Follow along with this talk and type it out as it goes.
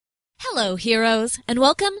Hello, heroes, and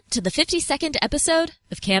welcome to the 52nd episode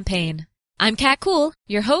of Campaign. I'm Kat Cool,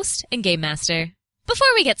 your host and game master. Before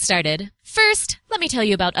we get started, first, let me tell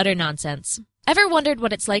you about Utter Nonsense. Ever wondered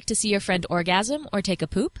what it's like to see your friend orgasm or take a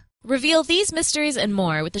poop? Reveal these mysteries and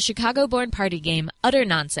more with the Chicago-born party game Utter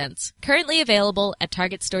Nonsense, currently available at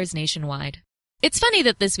Target stores nationwide. It's funny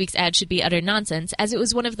that this week's ad should be Utter Nonsense, as it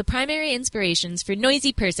was one of the primary inspirations for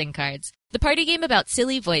Noisy Pursing Cards, the party game about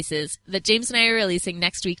silly voices that James and I are releasing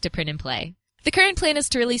next week to print and play. The current plan is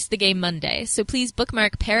to release the game Monday, so please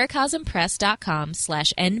bookmark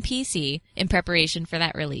paracosmpress.com/NPC in preparation for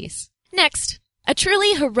that release. Next, a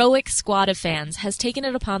truly heroic squad of fans has taken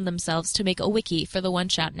it upon themselves to make a wiki for the One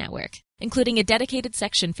Shot Network, including a dedicated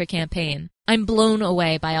section for campaign. I'm blown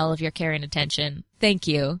away by all of your care and attention. Thank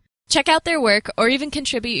you. Check out their work or even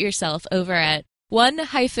contribute yourself over at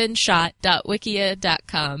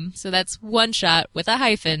one-shot.wikia.com. So that's one shot with a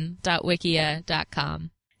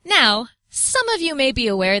hyphen.wikia.com. Now, some of you may be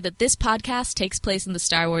aware that this podcast takes place in the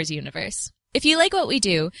Star Wars universe. If you like what we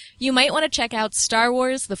do, you might want to check out Star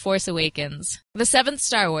Wars The Force Awakens, the 7th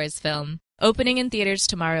Star Wars film, opening in theaters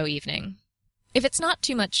tomorrow evening. If it's not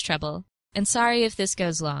too much trouble, and sorry if this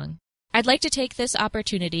goes long, I'd like to take this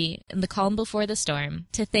opportunity in the calm before the storm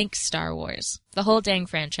to thank Star Wars, the whole dang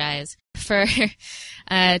franchise, for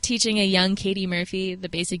teaching a young Katie Murphy the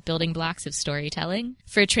basic building blocks of storytelling,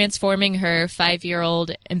 for transforming her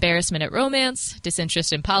 5-year-old embarrassment at romance,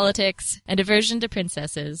 disinterest in politics, and aversion to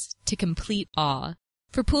princesses to complete awe,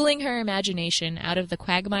 for pulling her imagination out of the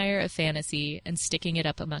quagmire of fantasy and sticking it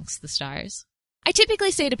up amongst the stars. I typically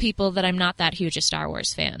say to people that I'm not that huge a Star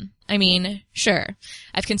Wars fan. I mean, sure,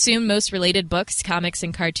 I've consumed most related books, comics,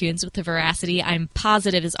 and cartoons with the veracity I'm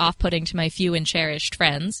positive is off-putting to my few and cherished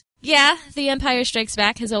friends. Yeah, The Empire Strikes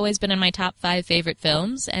Back has always been in my top 5 favorite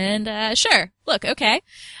films, and sure, look, okay.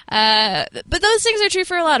 But those things are true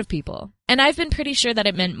for a lot of people, and I've been pretty sure that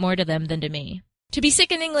it meant more to them than to me. To be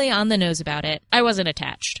sickeningly on the nose about it, I wasn't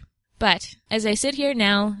attached. But, as I sit here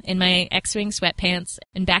now, in my X-Wing sweatpants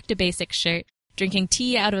and back-to-basics shirt, drinking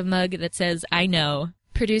tea out of a mug that says, I know,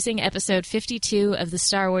 producing episode 52 of the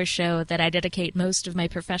Star Wars show that I dedicate most of my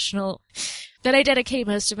professional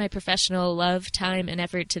love, time, and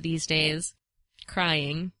effort to these days,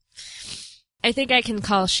 crying, I think I can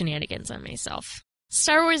call shenanigans on myself.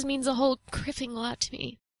 Star Wars means a whole criffing lot to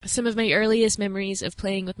me. Some of my earliest memories of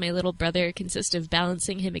playing with my little brother consist of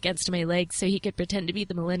balancing him against my legs so he could pretend to be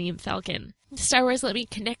the Millennium Falcon. Star Wars let me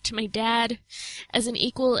connect to my dad as an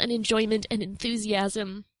equal in enjoyment and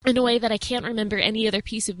enthusiasm in a way that I can't remember any other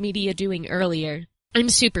piece of media doing earlier. I'm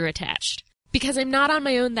super attached. Because I'm not on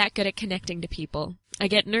my own that good at connecting to people. I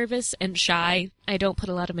get nervous and shy. I don't put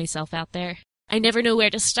a lot of myself out there. I never know where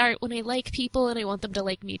to start when I like people and I want them to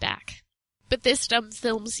like me back. But this dumb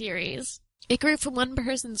film series, it grew from one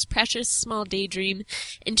person's precious small daydream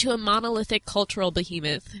into a monolithic cultural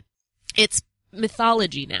behemoth. It's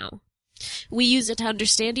mythology now. We use it to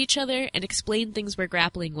understand each other and explain things we're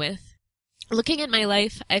grappling with. Looking at my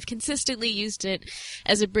life, I've consistently used it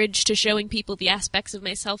as a bridge to showing people the aspects of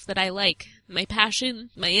myself that I like, my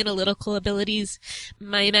passion, my analytical abilities,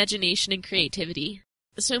 my imagination and creativity.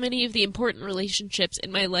 So many of the important relationships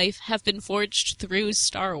in my life have been forged through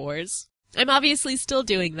Star Wars. I'm obviously still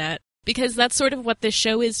doing that, because that's sort of what this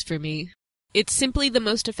show is for me. It's simply the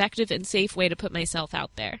most effective and safe way to put myself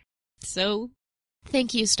out there. So,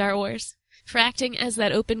 thank you, Star Wars, for acting as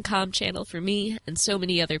that open comm channel for me and so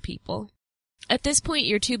many other people. At this point,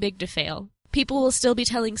 you're too big to fail. People will still be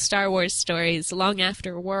telling Star Wars stories long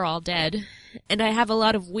after we're all dead, and I have a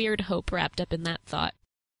lot of weird hope wrapped up in that thought.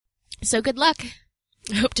 So good luck.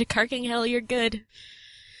 I hope to carking hell you're good.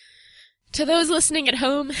 To those listening at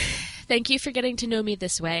home, thank you for getting to know me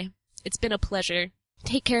this way. It's been a pleasure.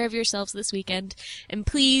 Take care of yourselves this weekend, and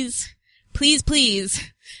please, please,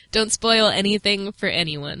 please, don't spoil anything for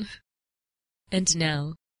anyone. And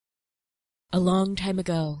now, a long time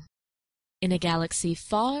ago, in a galaxy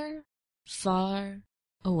far, far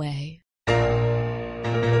away.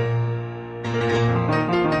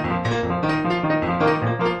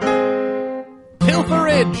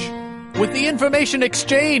 Pilferage! With the information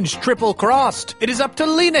exchange triple-crossed, it is up to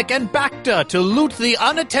Lenik and Bacta to loot the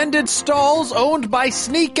unattended stalls owned by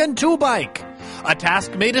Sneak and Two-Bike. A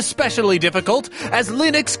task made especially difficult, as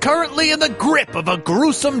Linux's currently in the grip of a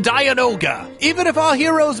gruesome Dianoga. Even if our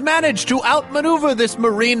heroes manage to outmaneuver this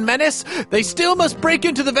marine menace, they still must break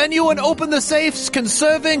into the venue and open the safes,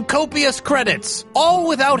 conserving copious credits, all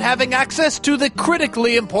without having access to the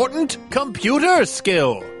critically important computer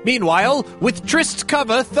skill. Meanwhile, with Trist's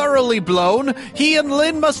cover thoroughly blown, he and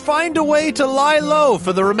Lynn must find a way to lie low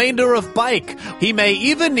for the remainder of Bike. He may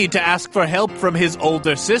even need to ask for help from his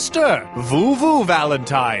older sister, Voo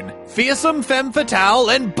Valentine, fearsome femme fatale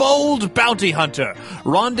and bold bounty hunter.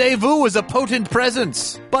 Rendezvous is a potent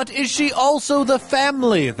presence, but is she also the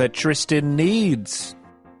family that Tristan needs?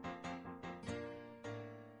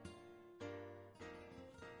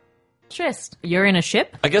 Trist, you're in a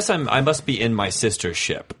ship? I guess I must be in my sister's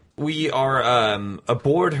ship. We are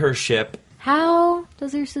aboard her ship. How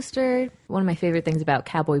does your sister... One of my favorite things about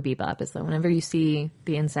Cowboy Bebop is that whenever you see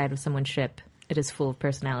the inside of someone's ship, it is full of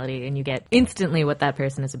personality, and you get instantly what that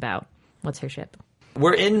person is about. What's her ship?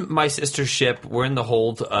 We're in my sister's ship. We're in the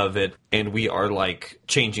hold of it, and we are, like,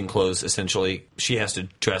 changing clothes, essentially. She has to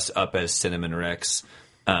dress up as Cinnamon Rex.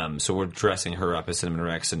 So we're dressing her up as Cinnamon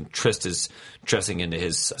Rex, and Trist is dressing into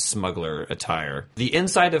his smuggler attire. The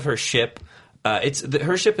inside of her ship,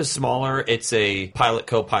 her ship is smaller. It's a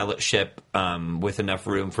co-pilot ship with enough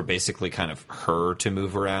room for basically kind of her to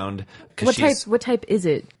move around. What type is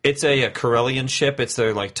it? It's a Corellian ship. It's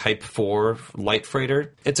their like Type 4 light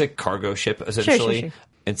freighter. It's a cargo ship essentially. Sure.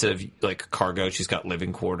 Instead of like cargo, she's got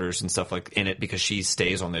living quarters and stuff like in it because she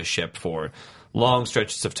stays on this ship for long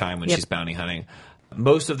stretches of time when she's bounty hunting.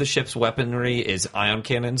 Most of the ship's weaponry is ion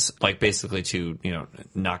cannons, like basically to,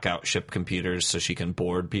 knock out ship computers so she can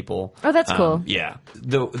board people. Oh, that's cool. Yeah.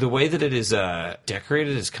 The way that it is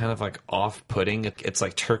decorated is kind of like off-putting. It's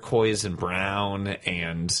like turquoise and brown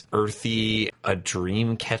and earthy, a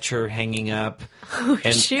dream catcher hanging up. Oh,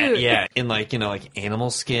 and, shoot. Yeah, in like animal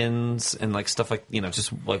skins and like stuff like,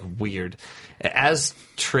 just like weird. As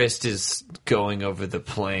Trist is going over the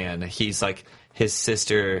plan, he's like, his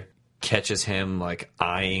sister catches him like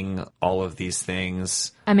eyeing all of these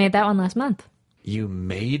things. I made that one last month. You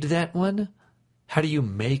made that one? How do you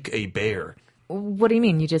make a bear? What do you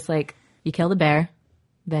mean? You just you kill the bear,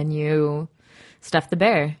 then you stuff the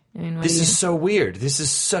bear. I mean, This is so weird. This is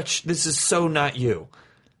so not you.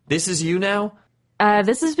 This is you now?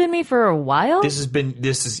 This has been me for a while. This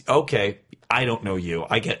is okay. I don't know you.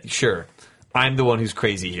 Sure. I'm the one who's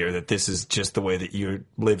crazy here that this is just the way that you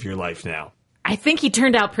live your life now. I think he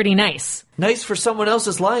turned out pretty nice. Nice for someone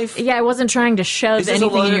else's life. Yeah, I wasn't trying to shove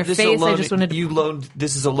anything in your face. I just wanted to...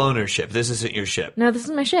 This is a loaner ship. This isn't your ship. No, this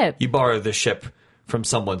is my ship. You borrowed the ship from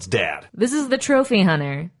someone's dad. This is the Trophy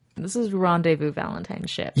Hunter. This is Rendezvous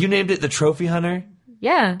Valentine's ship. You named it the Trophy Hunter?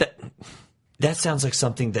 Yeah. That sounds like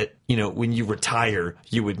something that, when you retire,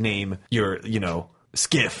 you would name your,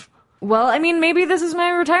 skiff. Well, I mean, maybe this is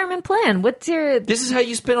my retirement plan. This is how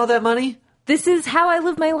you spend all that money? This is how I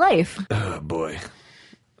live my life. Oh, boy.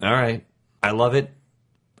 All right. I love it.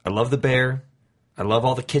 I love the bear. I love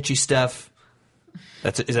all the kitschy stuff.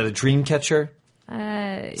 Is that a dream catcher?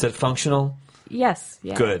 Is that functional? Yes.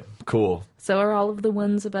 Yeah. Good. Cool. So are all of the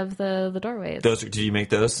ones above the doorways. Did you make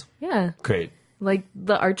those? Yeah. Great. Like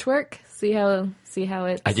the artwork? See how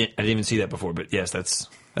it's... I didn't even see that before, but yes, that's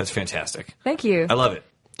fantastic. Thank you. I love it.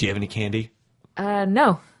 Do you have any candy?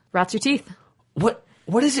 No. Rots your teeth.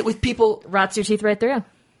 What is it with people? Rots your teeth right through.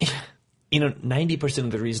 90%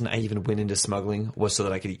 of the reason I even went into smuggling was so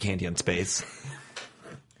that I could eat candy in space.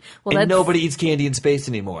 Well, and nobody eats candy in space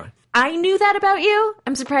anymore. I knew that about you.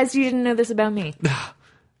 I'm surprised you didn't know this about me.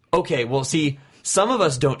 Okay, well, see, some of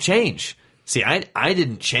us don't change. See, I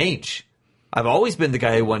didn't change. I've always been the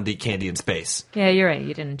guy who wanted to eat candy in space. Yeah, you're right.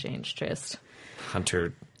 You didn't change, Trist.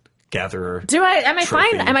 Hunter, gatherer. Am I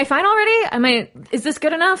trophy. fine? Am I fine already? Is this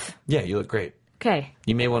good enough? Yeah, you look great. Okay.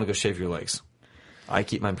 You may want to go shave your legs. I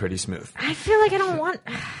keep mine pretty smooth. I feel like I don't want...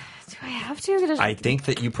 Do I have to? I think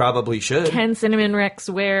that you probably should. Can Cinnamon Rex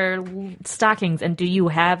wear stockings? And do you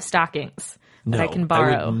have stockings that I can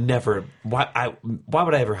borrow? I would never... Why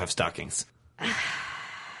would I ever have stockings?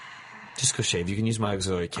 Just go shave. You can use my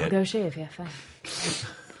auxiliary kit. I'll go shave, yeah, fine.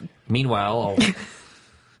 Meanwhile,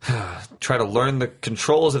 I'll try to learn the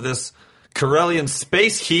controls of this Corellian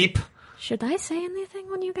space heap. Should I say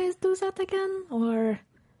anything when you guys do that again? Or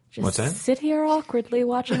just What's that? sit here awkwardly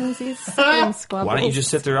watching these squabbles? Why don't you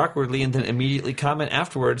just sit there awkwardly and then immediately comment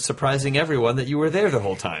afterwards, surprising everyone that you were there the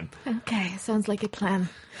whole time? Okay, sounds like a plan.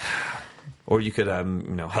 Or you could,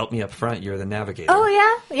 help me up front. You're the navigator.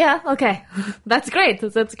 Oh, yeah, okay. That's great.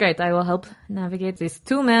 That's great. I will help navigate this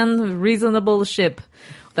two-man reasonable ship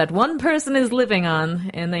that one person is living on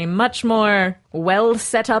in a much more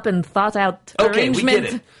well-set-up and thought-out arrangement we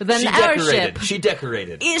get it. than our ship. She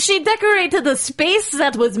decorated. She decorated the space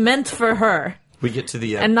that was meant for her. We get to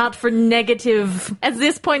the... and not for negative... At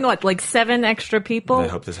this point, what, 7 extra people? I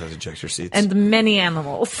hope this has ejector seats. And many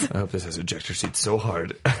animals. I hope this has ejector seats so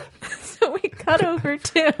hard. So we cut over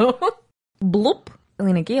to... Bloop.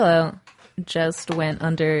 Alina Gilo just went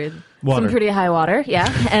under Water. some pretty high water,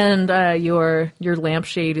 yeah, and your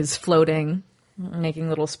lampshade is floating, making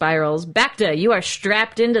little spirals. Bacta, you are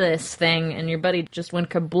strapped into this thing, and your buddy just went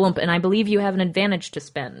kablump, and I believe you have an advantage to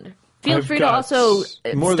spend. Feel I've free to got also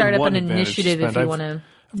more start than up one an advantage to initiative if spend. you want to.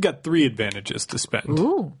 I've got 3 advantages to spend.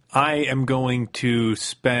 Ooh. I am going to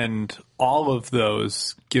spend all of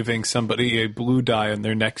those giving somebody a blue die on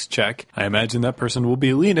their next check. I imagine that person will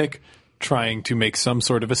be Lenik, trying to make some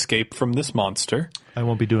sort of escape from this monster. I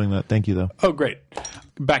won't be doing that. Thank you, though. Oh, great.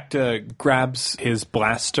 Bacta grabs his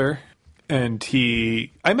blaster, and I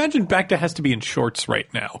imagine Bacta has to be in shorts right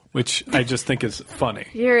now, which I just think is funny.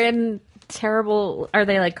 You're in terrible. Are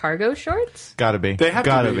they like cargo shorts? Gotta be. They have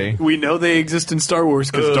Gotta to be. be. We know they exist in Star Wars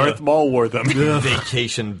because Darth Maul wore them.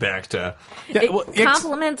 Vacation Bacta. Yeah, well, It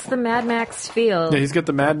complements the Mad Max feel. yeah, he's got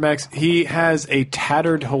the Mad Max. He has a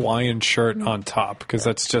tattered Hawaiian shirt on top because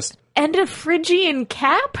that's just And a Phrygian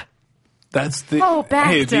cap? that's the Oh, Bacta.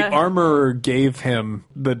 hey. The armorer gave him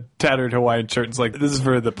the tattered Hawaiian shirt. It's like this is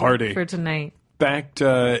for the party. For tonight.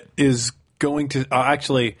 Bacta is going to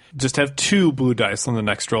actually just have 2 blue dice on the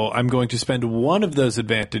next roll. I'm going to spend one of those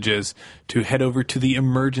advantages to head over to the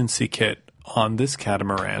emergency kit on this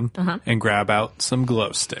catamaran and grab out some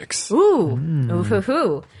glow sticks. Ooh.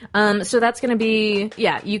 Ooh. So that's going to be,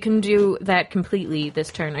 you can do that completely this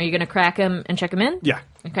turn. Are you going to crack them and check them in? Yeah.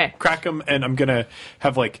 Okay. Crack them, and I'm going to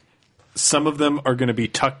have, some of them are going to be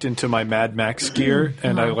tucked into my Mad Max gear,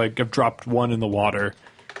 and I've dropped one in the water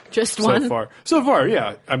Just so one far. So far,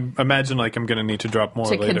 yeah. I imagine, I'm going to need to drop more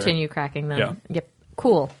to later. continue cracking them. Yeah. Yep.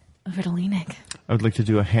 Cool. Over to Lenik. I would like to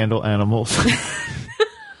do a handle animals.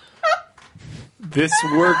 This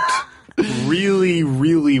worked really,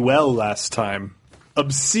 really well last time.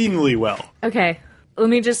 Obscenely well. Okay. Let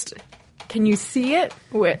me just. Can you see it?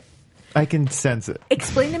 Wait. I can sense it.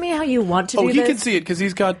 Explain to me how you want to Oh, do he this. can see it because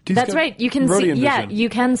he's got. That's right. You can see. Rhodian Yeah, vision. you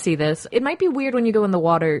can see this. It might be weird when you go in the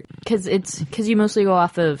water because you mostly go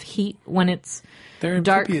off of heat when it's They're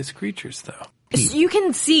dark. amphibious creatures, though. So you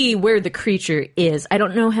can see where the creature is. I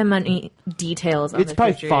don't know how many details on It's the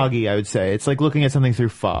probably creature. foggy, I would say. It's like looking at something through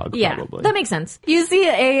fog, Yeah, probably. that makes sense. You see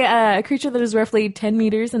a creature that is roughly 10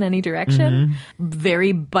 meters in any direction.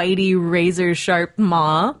 Very bitey, razor-sharp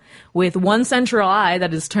maw with one central eye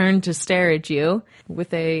that is turned to stare at you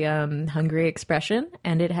with a hungry expression,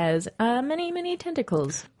 and it has many, many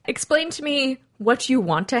tentacles. Explain to me what you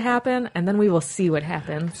want to happen, and then we will see what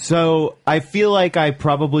happens. So I feel like I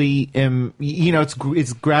probably am.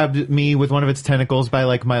 It's grabbed me with one of its tentacles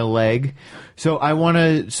by my leg. So I want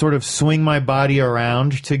to sort of swing my body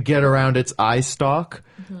around to get around its eye stalk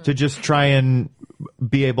to just try and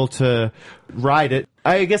be able to ride it.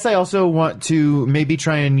 I guess I also want to maybe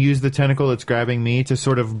try and use the tentacle that's grabbing me to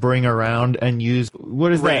sort of bring around and use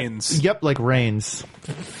what is Reins. that? Yep, like reins.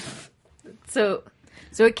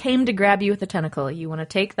 So it came to grab you with a tentacle. You want to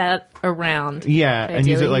take that around. Yeah, and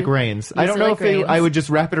use it like Ideally, reins. use I don't it know like if reins. I would just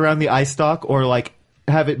wrap it around the eye stalk or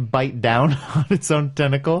have it bite down on its own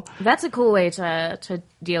tentacle. That's a cool way to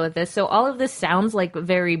deal with this. So all of this sounds like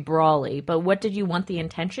very brawly, but what did you want the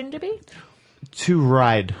intention to be? To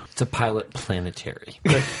ride. It's a pilot planetary.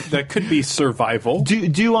 That could be survival.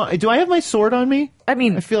 Do I have my sword on me? I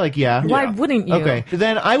mean, I feel like yeah. why wouldn't you? Okay,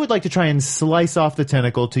 then I would like to try and slice off the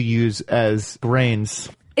tentacle to use as brains.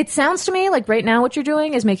 It sounds to me like right now what you're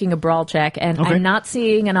doing is making a brawl check, and Okay. I'm not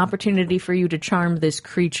seeing an opportunity for you to charm this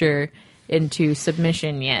creature into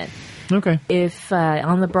submission yet. Okay. If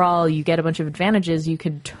on the brawl you get a bunch of advantages, you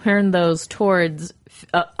could turn those towards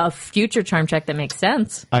a future charm check that makes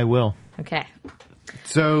sense. I will. Okay.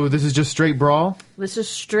 So this is just straight brawl? This is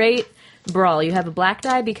straight brawl. You have a black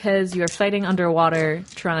die because you're fighting underwater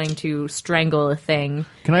trying to strangle a thing.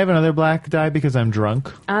 Can I have another black die because I'm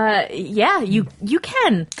drunk? Yeah, you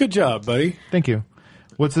can. Good job, buddy. Thank you.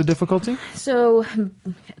 What's the difficulty? So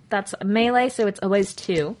that's melee, so it's always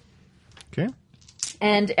 2. Okay.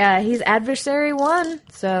 And he's adversary 1,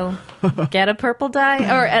 so get a purple die,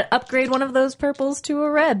 or upgrade one of those purples to a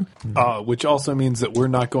red. Which also means that we're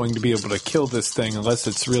not going to be able to kill this thing unless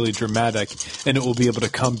it's really dramatic, and it will be able to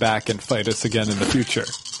come back and fight us again in the future.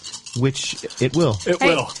 Which it will. It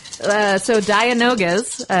will. So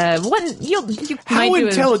Dianogas, you How might do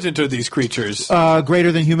intelligent are these creatures?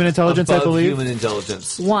 Greater than human intelligence, I Above believe. human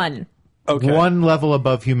intelligence. 1. Okay. One level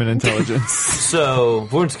above human intelligence. So,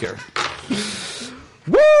 Vornskar.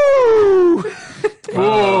 Woo!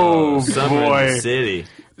 Summer in boy. the city.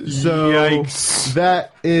 So Yikes.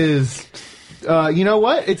 that is, you know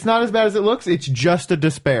what? It's not as bad as it looks. It's just a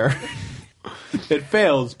despair. It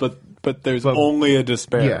fails, but there's only a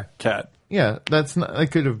despair Yeah. cat. Yeah, that's not. It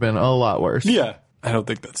could have been a lot worse. Yeah. I don't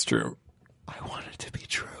think that's true. I I want it to be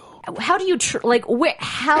true. How do you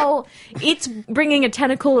how it's bringing a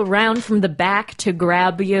tentacle around from the back to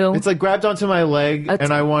grab you? It's like grabbed onto my leg,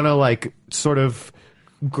 and I want to like sort of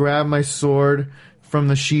grab my sword from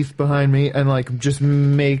the sheath behind me and like just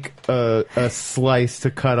make a slice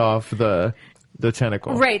to cut off the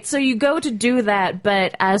tentacle. Right, so you go to do that,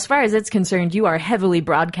 but as far as it's concerned, you are heavily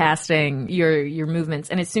broadcasting your movements.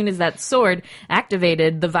 And as soon as that sword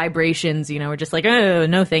activated, the vibrations, were just like, oh,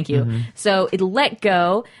 no, thank you. Mm-hmm. So it let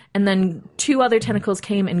go, and then two other tentacles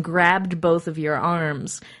came and grabbed both of your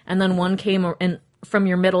arms. And then one came and from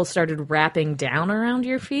your middle started wrapping down around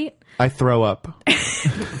your feet. I throw up.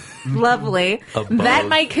 Lovely. That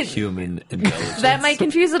might human intelligence. That might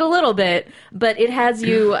confuse it a little bit, but it has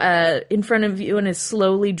you in front of you and is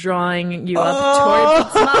slowly drawing you up towards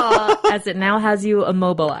its maw as it now has you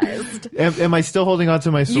immobilized. Am I still holding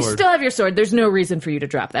onto my sword? You still have your sword. There's no reason for you to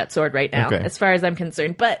drop that sword right now, Okay. as far as I'm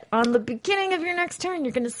concerned. But on the beginning of your next turn,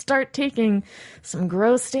 you're going to start taking some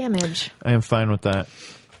gross damage. I am fine with that.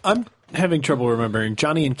 I'm having trouble remembering.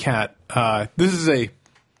 Johnny and Kat, this is a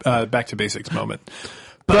back to basics moment.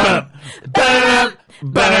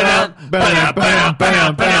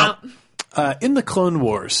 In the Clone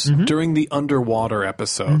Wars, during the underwater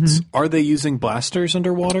episodes, are they using blasters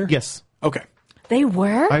underwater? Yes. Okay. They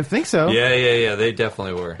were? I think so. Yeah, they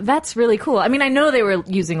definitely were. That's really cool. I mean, I know they were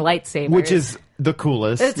using lightsabers. Which is the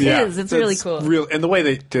coolest. It is. It's really that's cool. Real, and the way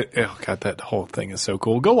they did, oh god, that whole thing is so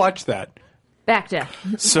cool. Go watch that. Back to.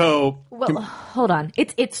 So, Well, hold on.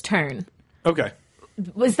 It's its turn. okay.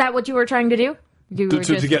 Was that what you were trying to do? You were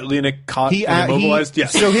To get Lena caught and immobilized?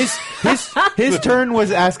 Yes. So his turn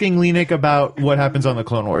was asking Lenik about what happens on the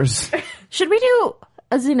Clone Wars. Should we do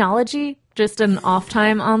a xenology? Just an off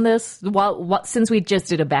time on this? Since we just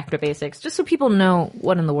did a back to basics, just so people know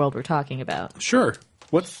what in the world we're talking about. Sure.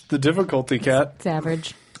 What's the difficulty, Kat? It's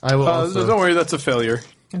average. I will also, Don't worry, that's a failure.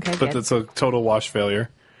 Okay, But good. that's a total wash failure.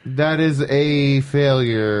 that is a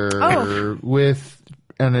failure Oh. with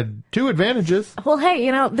two advantages. Well, hey,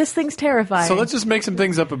 this thing's terrifying. So let's just make some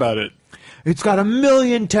things up about it. It's got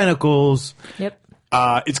 1,000,000 tentacles. Yep.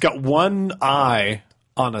 It's got one eye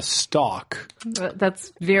on a stalk.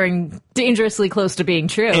 That's veering dangerously close to being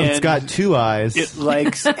true. And It's got two eyes. it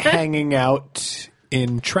likes hanging out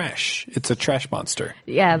in trash. It's a trash monster.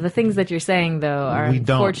 Yeah, the things that you're saying, though, are We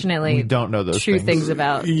don't- unfortunately we don't know those true things.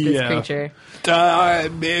 about this Yeah. creature.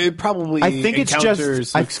 It probably I think it's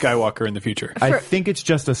encounters just- Luke Skywalker in the future. I think it's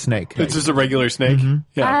just a snake. It's just a regular snake.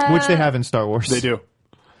 Yeah, Which they have in Star Wars. they do.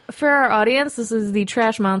 For our audience, this is the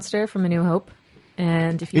trash monster from A New Hope.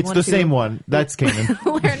 And if you It's want the to same one. That's canon.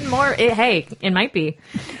 learn more, it might be.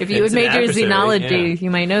 If you It's had made an your adversary, xenology, yeah.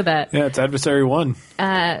 you might know that. Yeah, it's Adversary 1.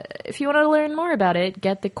 If you want to learn more about it,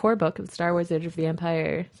 get the core book of the Star Wars Age of the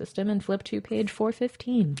Empire system and flip to page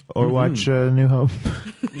 415. Or watch New Hope.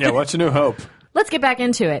 Yeah, watch A New Hope. Let's get back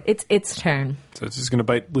into it. It's its turn. So it's just going to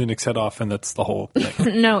bite Lennox's head off, and that's the whole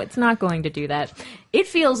thing. No, it's not going to do that. It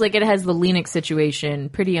feels like it has the Lennox situation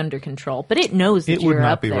pretty under control, but it knows that It would you're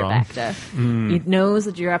not up be there, wrong. Bacta. It knows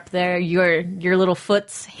that you're up there. Your little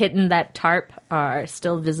foots hitting that tarp are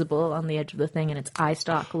still visible on the edge of the thing, and its eye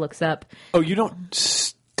stalk looks up. Oh, you don't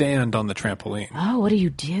stand on the trampoline. Oh, what do you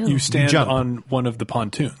do? You stand Jump. on one of the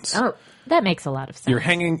pontoons. Oh, that makes a lot of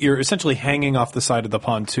sense. You're essentially hanging off the side of the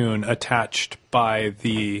pontoon attached by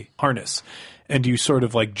the harness. And you sort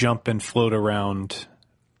of like jump and float around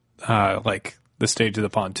like the stage of the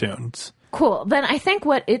pontoons. Cool. Then I think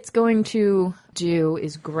what it's going to do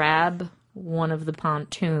is grab one of the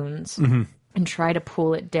pontoons and try to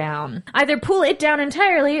pull it down. Either pull it down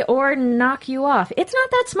entirely or knock you off. It's not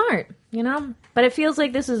that smart, But it feels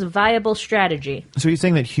like this is a viable strategy. So you're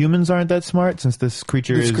saying that humans aren't that smart since this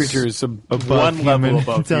creature This is creature is above one level human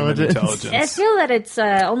above human intelligence. I intelligence. feel that it's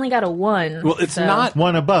only got a 1. Well, it's not,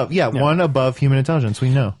 one above? Yeah, one above human intelligence. We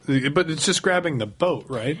know. but it's just grabbing the boat,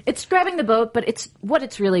 right? It's grabbing the boat, but what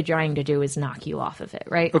it's really trying to do is knock you off of it,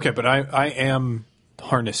 right? Okay, but I am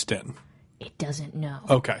harnessed in. It doesn't know.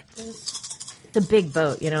 Okay. It's a big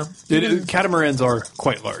boat, Catamarans are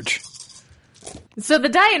quite large. So the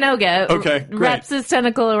Dianoga Okay, great. wraps his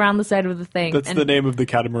tentacle around the side of the thing. That's and the name of the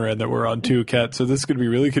catamaran that we're on too, Kat. So this could be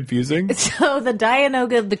really confusing. So the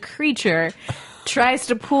Dianoga, the creature, tries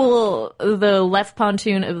to pull the left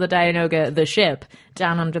pontoon of the Dianoga, the ship,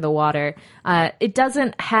 down under the water. It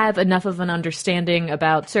doesn't have enough of an understanding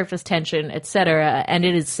about surface tension, etc., and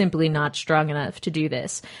it is simply not strong enough to do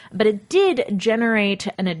this. But it did generate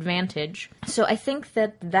an advantage. So I think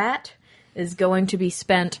that is going to be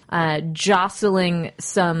spent jostling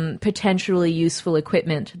some potentially useful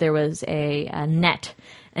equipment. There was a net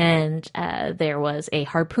and there was a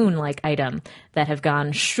harpoon-like item that have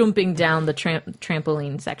gone shumping down the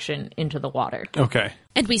trampoline section into the water. Okay.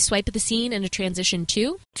 And we swipe the scene in a transition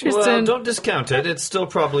too? Well, don't discount it. It's still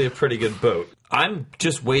probably a pretty good boat. I'm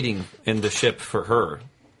just waiting in the ship for her.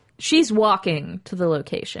 She's walking to the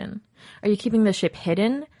location. Are you keeping the ship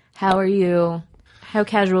hidden? How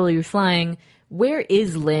casual are you flying? Where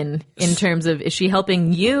is Lynn in terms of, is she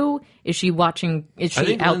helping you? Is she watching? Is she I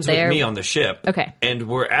think out Lynn's there? with me on the ship. Okay. And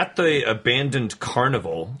we're at the abandoned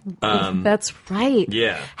carnival. That's right.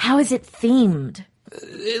 Yeah. How is it themed?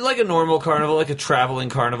 Like a normal carnival, like a traveling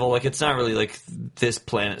carnival. Like, it's not really like this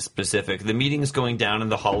planet specific. The meeting's going down in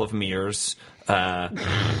the Hall of Mirrors.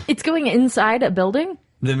 It's going inside a building?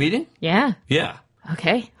 The meeting? Yeah. Yeah.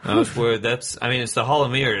 Okay. It's the Hall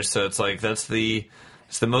of Mirrors, so it's like it's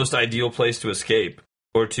the most ideal place to escape.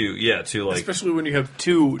 Or to like... Especially when you have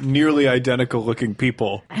two nearly identical looking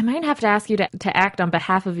people. I might have to ask you to act on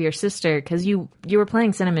behalf of your sister, because you were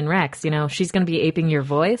playing Cinnamon Rex, she's going to be aping your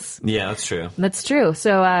voice. Yeah, that's true. That's true.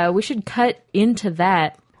 So we should cut into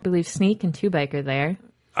that. I believe Sneak and Two-Bike are there.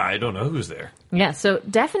 I don't know who's there. Yeah, so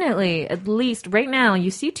definitely, at least right now, you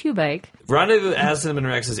see Two-Bike. Rendezvous as Cinnamon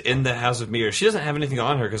Rex is in the House of Mirrors. She doesn't have anything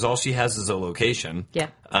on her because all she has is a location. Yeah.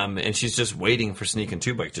 And she's just waiting for Sneak and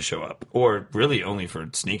Two-Bike to show up. Or really only for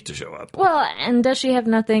Sneak to show up. Well, and does she have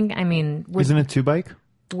nothing? I mean... Isn't it Two-Bike?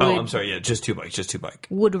 Oh, I'm sorry, yeah, just Two-Bike.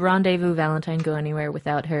 Would Rendezvous Valentine go anywhere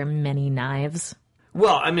without her many knives?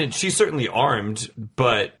 Well, I mean, she's certainly armed,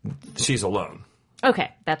 but she's alone.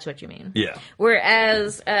 Okay, that's what you mean. Yeah.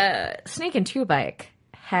 Whereas Snake and Two-Bike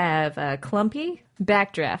have Clumpy,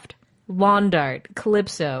 Backdraft, Lawn Dart,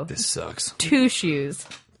 Calypso, This sucks. Two Shoes,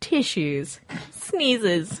 Tissues,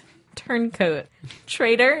 Sneezes, Turncoat,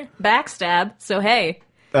 Traitor, Backstab. So hey,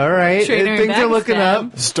 All right, Trainer and things are looking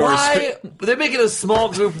Backstab. up. Why? They're making a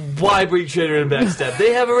small group. Why bring Trader and Backstab?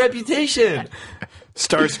 They have a reputation.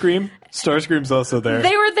 Starscream's also there.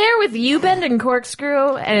 they were there with U-Bend and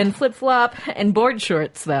Corkscrew and Flip Flop and Board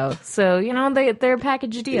Shorts though. So they're a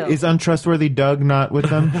package deal. Is untrustworthy Doug not with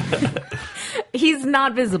them? He's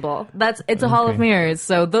not visible. It's a Hall of Mirrors.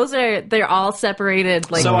 So they're all separated.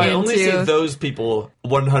 Like So I into, only see those people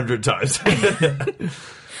 100 times.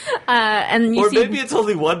 and you Or see, maybe it's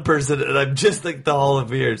only one person and I'm just like the Hall of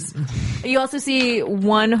Mirrors. you also see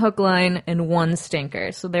one hook line and one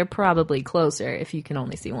stinker. So they're probably closer if you can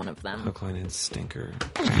only see one of them. Hook, line, and stinker.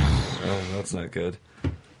 Oh, that's not good.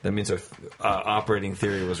 That means our operating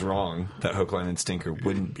theory was wrong. That hook, line, and stinker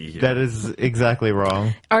wouldn't be here. That is exactly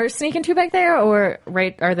wrong. Are Sneak and Two-Bike there, or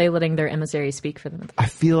are they letting their emissary speak for them? I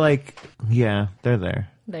feel like, yeah, they're there.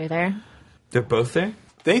 They're there. They're both there?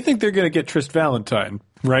 They think they're going to get Trist Valentine,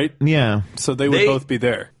 right? Yeah. So they would both be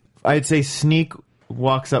there. I'd say Sneak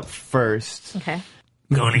walks up first. Okay.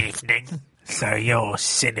 Good evening. So you're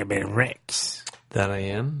Cinnamon Rex? That I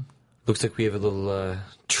am. Looks like we have a little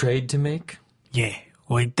trade to make. Yeah,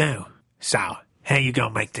 we do. So, how you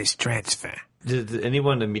gonna make this transfer? Did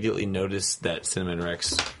anyone immediately notice that Cinnamon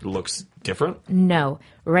Rex looks different? No.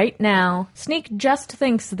 Right now, Sneak just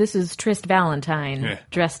thinks this is Trist Valentine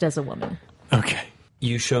dressed as a woman. Okay.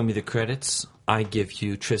 You show me the credits, I give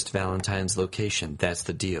you Trist Valentine's location. That's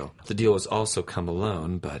the deal. The deal was also come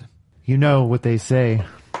alone, but... You know what they say.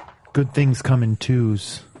 Good things come in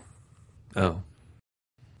twos. Oh.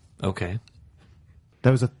 Okay. That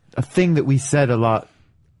was a thing that we said a lot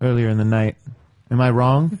earlier in the night. Am I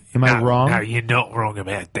wrong? Am I wrong? No, you're not wrong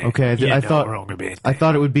about that. Okay, you're I not thought wrong about that. I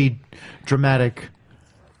thought it would be dramatic.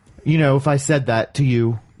 If I said that to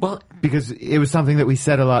you. Well, Because it was something that we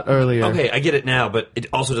said a lot earlier. okay, I get it now, but it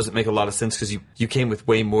also doesn't make a lot of sense because you came with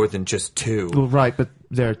way more than just two. Well, right, but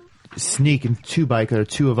they're Sneak and Two-Bike. There are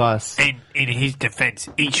two of us. And in his defense,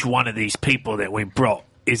 each one of these people that we brought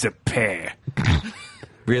is a pair.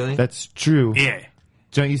 Really? That's true. Yeah.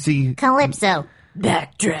 Don't you see? Calypso.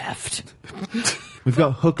 Backdraft. We've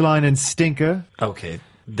got Hook, Line, and Stinker. Okay,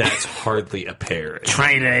 that's hardly a pair.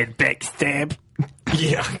 Trailer and backstab.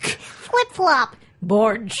 Yuck. Flip flop.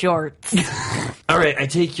 Board Shorts. All right, I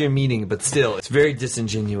take your meaning, but still, it's very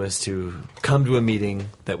disingenuous to come to a meeting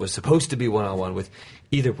that was supposed to be one-on-one with.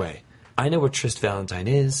 Either way, I know where Trist Valentine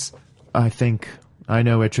is. I think I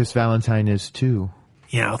know where Trist Valentine is, too.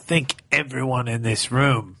 I think everyone in this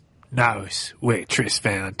room knows where Trist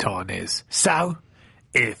Valentine is. So,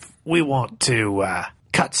 if we want to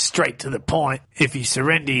cut straight to the point, if you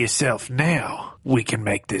surrender yourself now, we can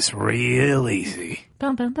make this real easy.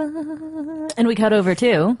 Bum, bum, bum. And we cut over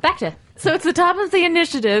to Bacta. So it's the top of the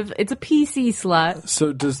initiative. It's a PC slot.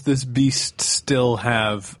 So does this beast still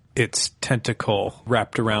have its tentacle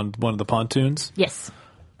wrapped around one of the pontoons? Yes.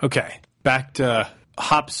 Okay. Bacta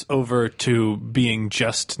hops over to being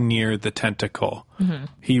just near the tentacle.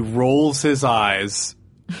 He rolls his eyes,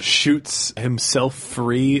 shoots himself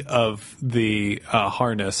free of the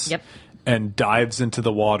harness, Yep. and dives into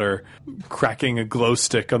the water, cracking a glow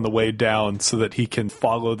stick on the way down so that he can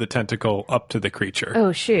follow the tentacle up to the creature.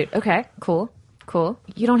 Oh, shoot. Okay, cool.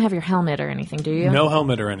 You don't have your helmet or anything, do you? No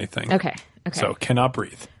helmet or anything. Okay. So cannot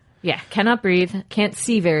breathe. Yeah, cannot breathe, can't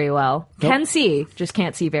see very well. Nope. Can see, just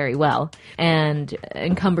can't see very well. And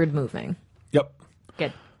encumbered moving. Yep.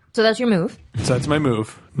 Good. So that's your move. So that's my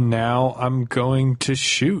move. Now I'm going to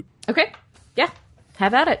shoot. Okay. Yeah.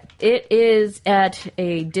 Have at it. It is at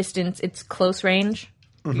a distance. It's close range.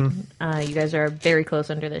 You guys are very close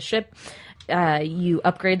under this ship. You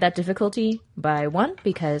upgrade that difficulty by 1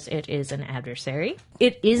 because it is an adversary.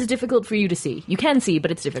 It is difficult for you to see. You can see,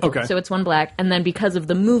 but it's difficult. Okay. So it's 1 black. And then because of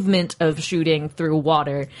the movement of shooting through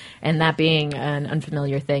water and that being an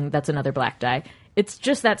unfamiliar thing, that's another black die. It's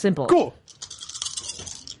just that simple. Cool.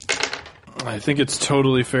 I think it's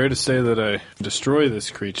totally fair to say that I destroy this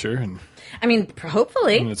creature and I mean,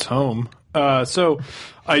 hopefully. its home. So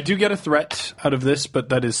I do get a threat out of this, but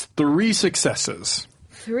that is 3 successes.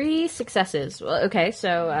 3 successes. Well, okay,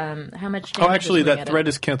 so how much damage Oh, actually, is coming that at threat it?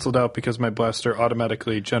 is canceled out because my blaster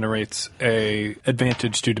automatically generates a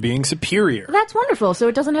advantage due to being superior. That's wonderful. So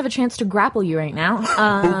it doesn't have a chance to grapple you right now.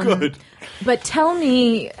 Oh, good. But tell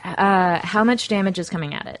me how much damage is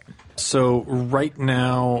coming at it. So right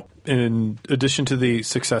now, in addition to the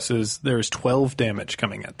successes, there's 12 damage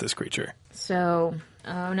coming at this creature. So,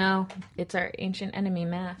 oh no, it's our ancient enemy,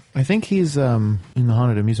 Math. I think he's in the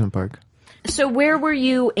haunted amusement park. So where were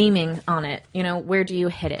you aiming on it? You know, where do you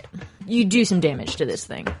hit it? You do some damage to this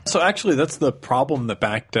thing. So actually, that's the problem that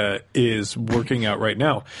Bacta is working out right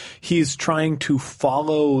now. He's trying to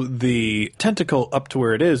follow the tentacle up to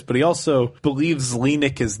where it is, but he also believes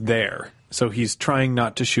Lenik is there. So he's trying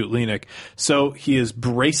not to shoot Lenik. So he is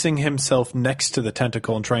bracing himself next to the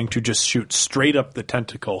tentacle and trying to just shoot straight up the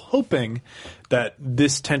tentacle, hoping that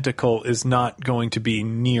this tentacle is not going to be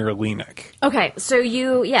near Lenik. Okay, so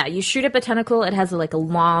you shoot up a tentacle. It has a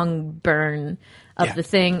long burn of the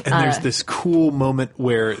thing. And there's this cool moment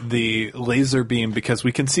where the laser beam, because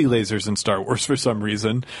we can see lasers in Star Wars for some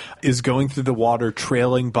reason, is going through the water,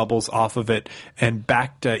 trailing bubbles off of it, and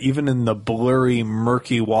Bacta, even in the blurry,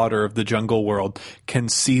 murky water of the jungle world, can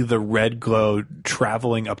see the red glow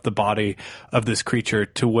traveling up the body of this creature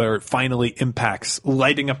to where it finally impacts,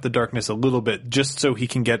 lighting up the darkness a little bit, just so he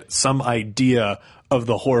can get some idea of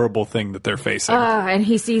the horrible thing that they're facing. And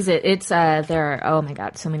he sees it. It's there are, oh my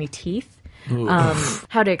god, so many teeth.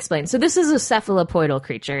 How to explain? So this is a cephalopoidal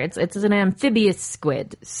creature. It's an amphibious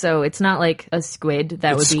squid. So it's not like a squid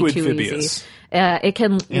that It's would be too squidphibious. easy. It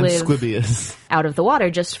can And live Squibbius. out of the water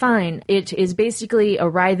just fine. It is basically a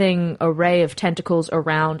writhing array of tentacles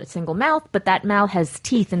around a single mouth, but that mouth has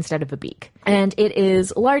teeth instead of a beak. And it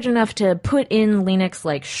is large enough to put in Lennox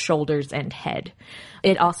shoulders and head.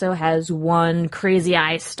 It also has 1 crazy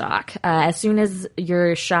eye stalk. As soon as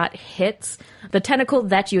your shot hits, the tentacle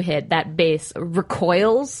that you hit, that base,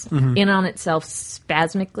 recoils in on itself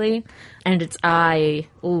spasmically, and its eye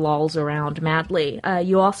lolls around madly.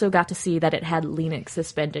 You also got to see that it had Lenik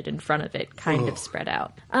suspended in front of it, kind of spread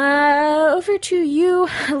out. Over to you,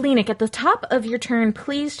 Lenik. At the top of your turn,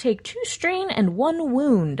 please take 2 strain and 1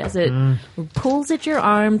 wound as it pulls at your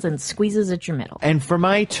arms and squeezes at your middle. And for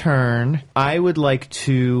my turn, I would like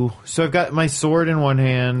to... So I've got my sword in one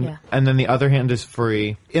hand, Yeah. and then the other hand is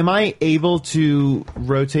free. Am I able to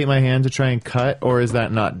rotate my hand to try and cut, or is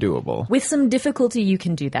that not doable? With some difficulty, you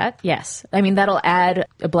can do that. Yes. I mean, that'll add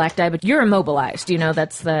a black die, but you're immobilized. You're going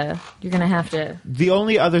to have to... The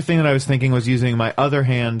only other thing that I was thinking was using my other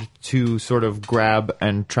hand to sort of grab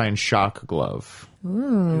and try and shock glove.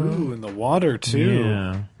 Ooh, in the water, too.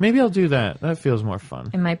 Yeah. Maybe I'll do that. That feels more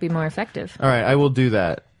fun. It might be more effective. All right, I will do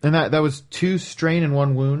that. And that was 2 strain and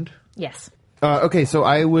 1 wound? Yes. Okay, so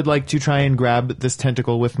I would like to try and grab this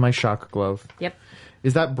tentacle with my shock glove. Yep.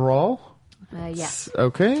 Is that brawl? Yes.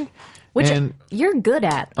 Okay. Which and you're good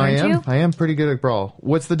at, aren't you? I am pretty good at brawl.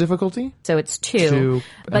 What's the difficulty? So it's 2. 2,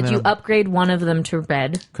 But and you then- upgrade one of them to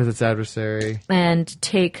red Because it's adversary. and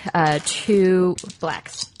take 2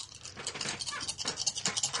 blacks.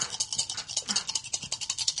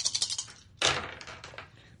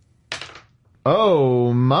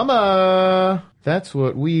 Oh, mama! That's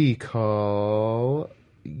what we call...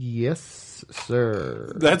 Yes,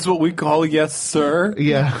 sir. That's what we call yes, sir.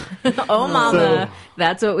 Yeah. Oh, mama.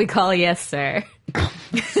 That's what we call yes, sir.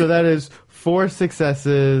 So that is 4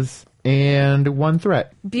 successes and 1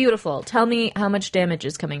 threat. Beautiful. Tell me how much damage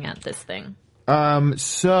is coming at this thing.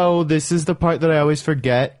 So this is the part that I always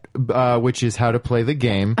forget. which is how to play the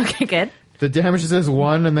game. Okay, good. The damage says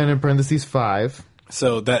 1, and then in parentheses 5.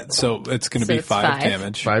 So it's going to So be it's 5 5.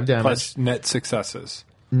 damage. 5 damage. Plus net successes.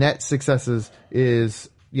 Net successes is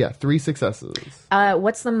 3 successes.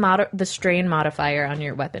 What's the strain modifier on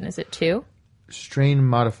your weapon? Is it 2? Strain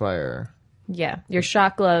modifier. Yeah. Your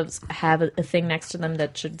shock gloves have a thing next to them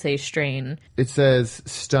that should say strain. It says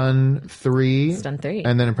stun 3. Stun 3.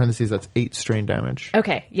 And then in parentheses, that's 8 strain damage.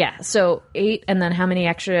 Okay, yeah. So 8, and then how many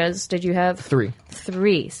extras did you have? 3.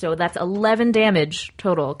 3. So that's 11 damage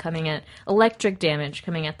total electric damage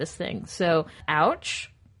coming at this thing. So,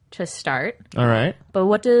 ouch to start. All right. But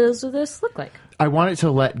what does this look like? I want it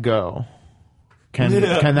to let go. Can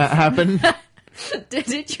that happen?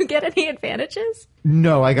 Did you get any advantages?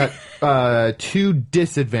 No, I got 2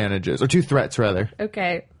 disadvantages, or 2 threats, rather.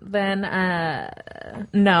 Okay, then,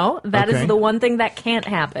 no. That is Okay. the one thing that can't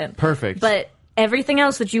happen. Perfect. But everything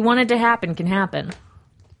else that you wanted to happen can happen.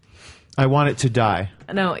 I want it to die.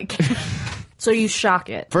 No, it can't. So you shock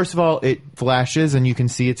it. First of all, it flashes, and you can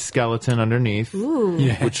see its skeleton underneath,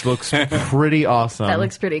 which looks pretty awesome. That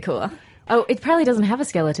looks pretty cool. Oh, it probably doesn't have a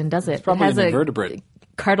skeleton, does it? Probably it has an a invertebrate.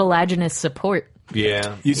 cartilaginous support.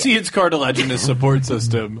 Yeah. You see its cartilaginous support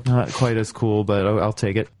system. Not quite as cool, but I'll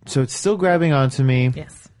take it. So it's still grabbing onto me,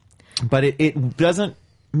 Yes. but it doesn't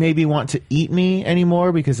maybe want to eat me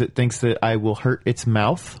anymore because it thinks that I will hurt its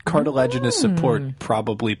mouth. Cartilaginous support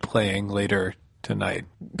probably playing later tonight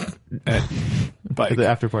at Bike. At the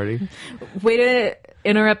after party. Way to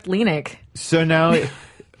interrupt Lenik. So now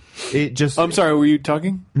it just... I'm sorry, were you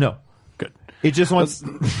talking? No. Good. It just wants...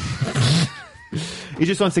 It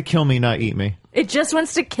just wants to kill me, not eat me. It just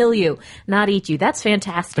wants to kill you, not eat you. That's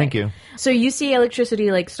fantastic. Thank you. So you see electricity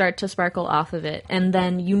start to sparkle off of it, and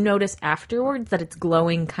then you notice afterwards that it's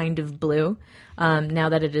glowing kind of blue. Now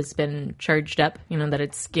that it has been charged up, that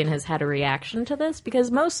its skin has had a reaction to this, because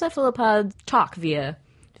most cephalopods talk via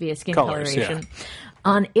skin Colors, coloration.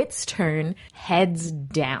 On its turn, heads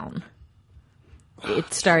down.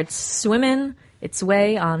 It starts swimming its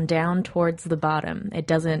way on down towards the bottom. It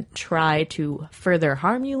doesn't try to further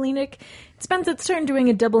harm you, Lenik. It spends its turn doing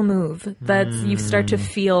a double move. You start to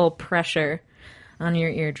feel pressure on your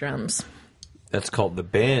eardrums. That's called the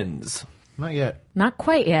bends. Not yet. Not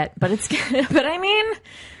quite yet, but it's but I mean,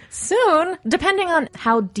 soon, depending on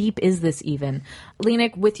how deep is this even.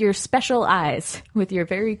 Lenik, with your special eyes, with your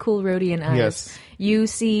very cool Rhodian eyes, Yes. you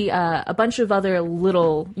see a bunch of other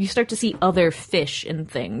you start to see other fish and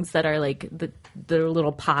things that are like the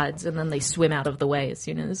little pods, and then they swim out of the way as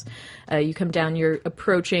soon as you come down. You're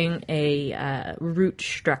approaching a root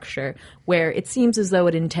structure where it seems as though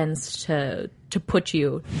it intends to put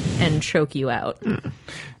you and choke you out.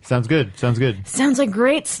 Sounds good. Sounds like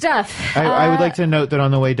great stuff. I would like to note that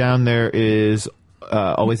on the way down there is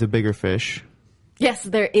always a bigger fish. Yes,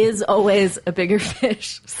 there is always a bigger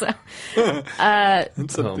fish. So,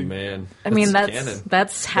 Oh man! I mean, canon.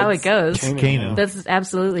 that's how it goes. Kanan. That's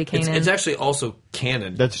absolutely canon. It's actually also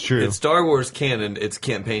canon. That's true. It's Star Wars canon. It's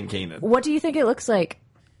campaign canon. What do you think it looks like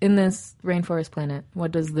in this rainforest planet?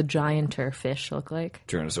 What does the gianter fish look like?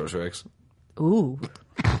 Tyrannosaurus Rex, Ooh.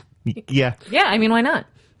 Yeah. Yeah, I mean, why not?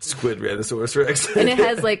 Squid Tyrannosaurus Rex, And it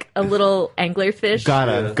has like a little anglerfish.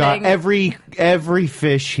 Got thing. every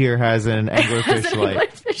fish here has an anglerfish Has an light.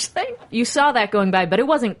 anglerfish thing. You saw that going by, but it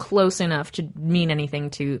wasn't close enough to mean anything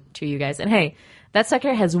to you guys. And hey, that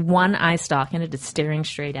sucker has one eye stalk and it is staring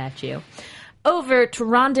straight at you. Over to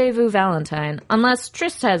Rendezvous Valentine, unless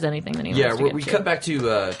Trist has anything that he wants to get we to. cut back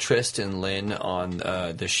to Trist and Lynn on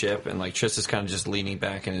the ship, and Trist is kind of just leaning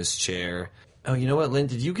back in his chair. Oh, you know what, Lynn?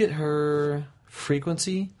 Did you get her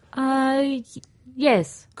frequency?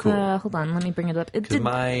 Yes. Cool. Hold on, let me bring it up. Because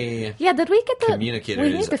my Did we get the communicator we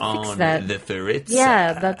need is to fix on that. the ferret.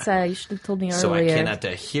 Yeah, that's you should have told me earlier. So I cannot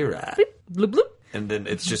hear her. Bloop, bloop. And then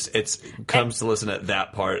it comes to listen at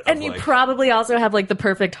that part. And you probably also have the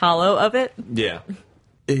perfect hollow of it. Yeah.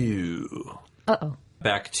 Ew. Uh-oh.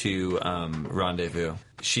 Back to Rendezvous.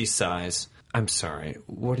 She sighs. I'm sorry.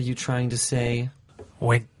 What are you trying to say?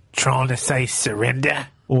 When trying to say surrender?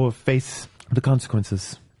 Or face the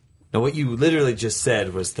consequences. No, what you literally just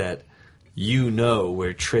said was that you know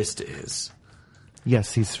where Trist is.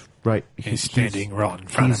 Yes, he's right. He's standing right in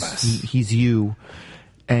front of us. He's you.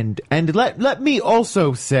 And let me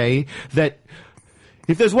also say that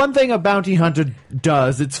if there's one thing a bounty hunter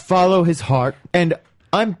does, it's follow his heart. And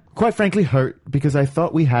I'm quite frankly hurt because I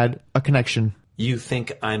thought we had a connection. You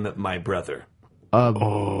think I'm my brother.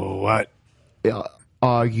 Oh, what?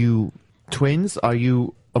 Are you twins? Are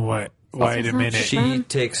you... What? Wait a minute. She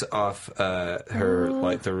takes off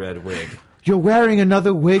her, the red wig. You're wearing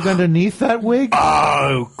another wig underneath that wig?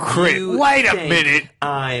 Oh, Crit. You Wait a think minute.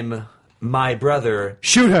 I'm my brother,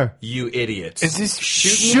 Shoot her. you idiot. Is this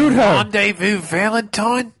Shoot her. Rendezvous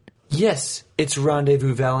Valentine? Yes, it's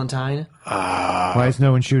Rendezvous Valentine. Why is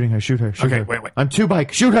no one shooting her? Shoot her. Shoot Okay, her. wait. I'm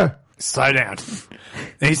 2Bike. Shoot her. Slow down.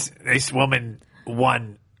 This woman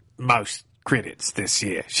won most credits this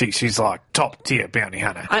year. She's like top tier bounty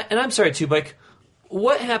hunter. And I'm sorry, Two-Bike.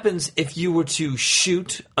 What happens if you were to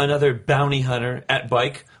shoot another bounty hunter at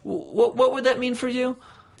Bike? What would that mean for you?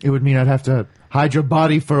 It would mean I'd have to hide your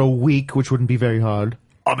body for a week, which wouldn't be very hard.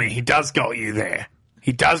 I mean, he does got you there.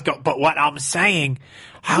 He does got. But what I'm saying,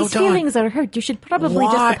 hold His on. feelings are hurt. You should probably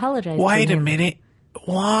just apologize. Wait to a him. minute.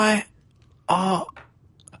 Why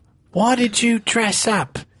did you dress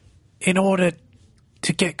up in order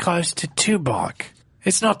to get close to Tubok?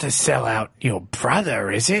 It's not to sell out your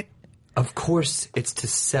brother, is it? Of course, it's to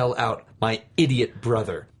sell out my idiot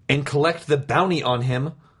brother and collect the bounty on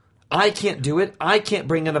him. I can't do it. I can't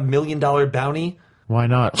bring in $1 million bounty. Why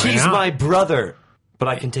not? He's not? my brother. But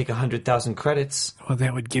I can take 100,000 credits. Well,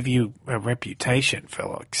 that would give you a reputation for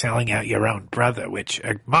like, selling out your own brother, which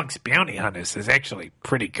amongst bounty hunters is actually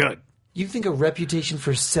pretty good. You think a reputation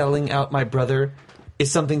for selling out my brother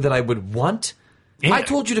is something that I would want? Yeah. I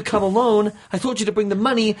told you to come alone. I told you to bring the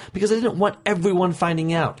money because I didn't want everyone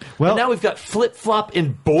finding out. Well- But now we've got flip-flop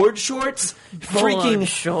in board shorts. Freaking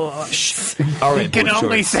shorts. All right, You can board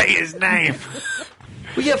only shorts. say his name.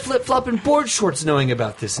 We have flip-flop and board shorts knowing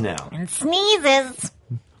about this now. And sneezes.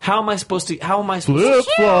 How am I supposed to? Flip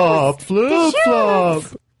flop. Flip flop.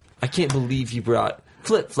 I can't believe you brought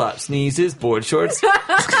flip-flop, sneezes, board shorts.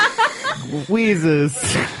 Wheezes.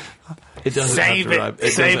 It doesn't Save have to rhyme.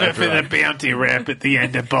 it. Save doesn't it have to for the rhyme. bounty rap at the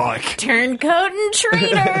end of Bike. Turncoat and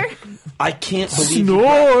traitor. I can't believe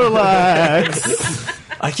Snorlax.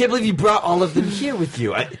 I can't believe you brought all of them here with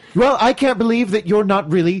you. Well, I can't believe that you're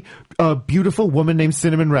not really a beautiful woman named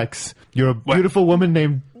Cinnamon Rex. You're a beautiful woman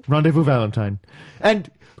named Rendezvous Valentine.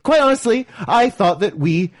 And quite honestly, I thought that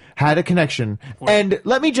we had a connection. And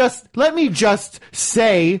let me just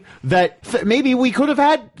say that maybe we could have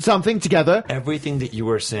had something together. Everything that you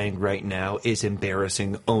are saying right now is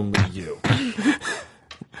embarrassing only you.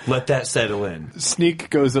 Let that settle in. Sneak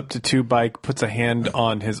goes up to 2Bike, puts a hand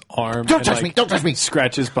on his arm. Don't and, touch me, don't touch me.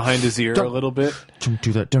 Scratches behind his ear a little bit. Don't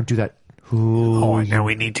do that. Don't do that. Oh, now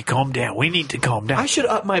we need to calm down. I should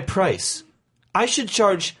up my price. I should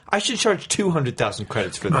charge 200,000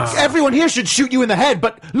 credits for this. Everyone here should shoot you in the head,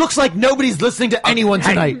 but looks like nobody's listening to anyone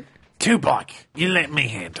tonight. Tubok, you let me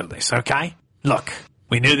handle this, okay? Look,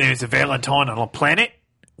 we knew there was a Valentine on a planet.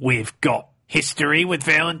 We've got history with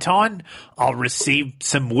Valentine. I received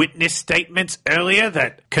some witness statements earlier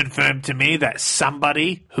that confirmed to me that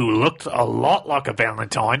somebody who looked a lot like a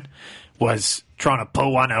Valentine was trying to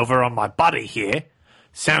pull one over on my buddy here.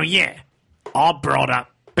 So yeah, I brought up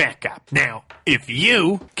backup. Now, if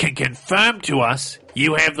you can confirm to us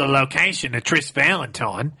you have the location of Tris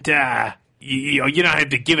Valentine, you don't have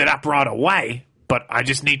to give it up right away, but I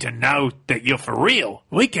just need to know that you're for real.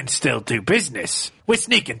 We can still do business. We're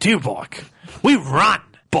sneaking to Bike. We run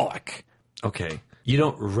Bike. Okay, you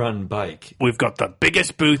don't run Bike. We've got the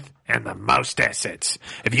biggest booth and the most assets.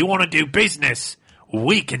 If you want to do business,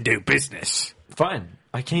 we can do business. Fine,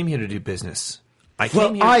 I came here to do business.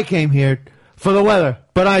 I came here for the weather,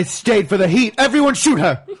 but I stayed for the heat. Everyone shoot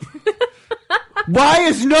her. Why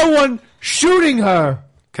is no one shooting her?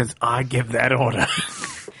 Because I give that order.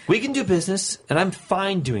 We can do business, and I'm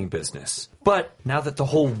fine doing business. But now that the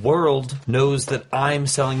whole world knows that I'm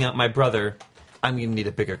selling out my brother, I'm going to need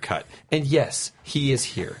a bigger cut. And yes, he is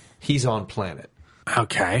here. He's on planet.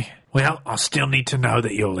 Okay. Well, I still need to know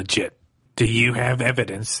that you're legit. Do you have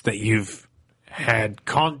evidence that you've had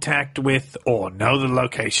contact with or know the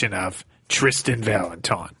location of Tristan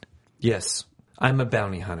Valentine? Yes, I'm a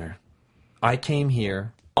bounty hunter. I came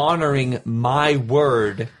here honoring my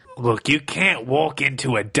word. Look, you can't walk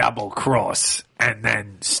into a double cross and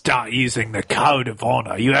then start using the code of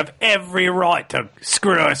honor. You have every right to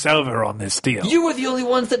screw us over on this deal. You were the only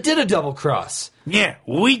ones that did a double cross. Yeah,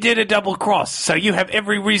 we did a double cross, so you have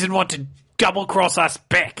every reason not to double cross us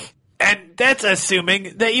back. And that's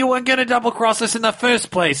assuming that you weren't going to double cross us in the first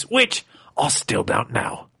place, which I still don't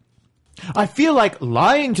know. I feel like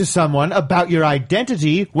lying to someone about your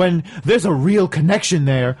identity when there's a real connection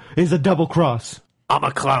there is a double cross. I'm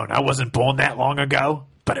a clone. I wasn't born that long ago,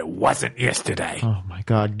 but it wasn't yesterday. Oh my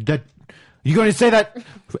god. You're going to say that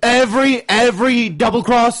every double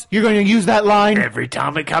cross? You're going to use that line? Every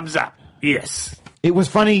time it comes up, yes. It was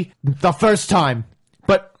funny the first time,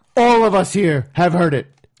 but all of us here have heard it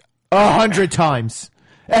 100 times.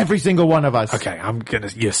 Every single one of us. Okay,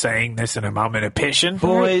 you're saying this in a moment of passion?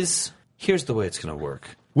 Boys, here's the way it's going to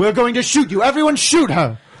work. We're going to shoot you. Everyone shoot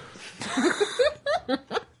her.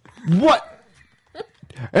 What?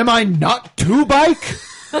 Am I not 2-bike?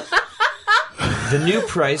 The new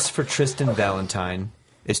price for Tristan Valentine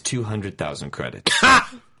is 200,000 credits.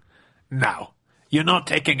 No. You're not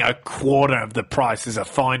taking a quarter of the price as a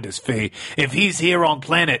finder's fee. If he's here on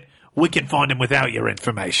planet, we can find him without your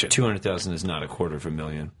information. 200,000 is not a quarter of a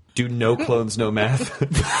million. Do no clones, no math?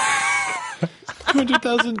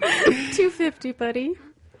 200,000. 250, buddy.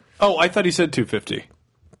 Oh, I thought he said 250.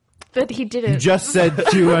 But he didn't. You just said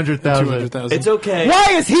 200,000. 200,000. It's okay. Why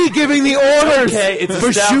is he giving the orders Okay, it's for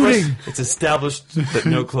established. shooting? It's established that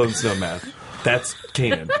no clones, no math. That's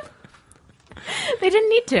canon. They didn't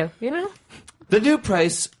need to, you know? The new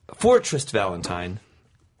price for Trist Valentine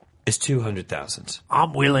is 200,000.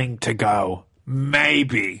 I'm willing to go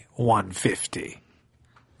maybe 150.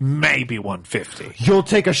 Maybe 150. You'll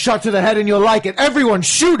take a shot to the head and you'll like it. Everyone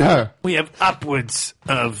shoot her. We have upwards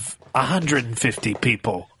of 150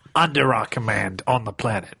 people under our command on the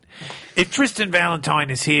planet. If Tristan Valentine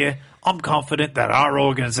is here, I'm confident that our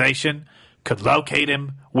organization could locate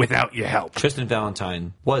him without your help. Tristan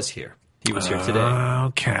Valentine was here. He was here today.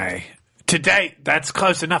 Okay. Today, that's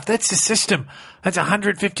close enough. That's the system. That's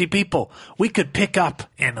 150 people. We could pick up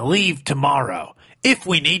and leave tomorrow if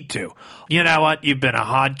we need to. You know what? You've been a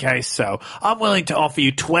hard case, so I'm willing to offer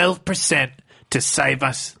you 12% to save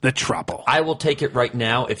us the trouble. I will take it right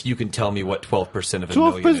now if you can tell me what 12% of a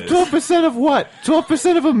million is. 12% of what?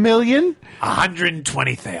 12% of a million?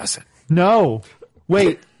 120,000. No.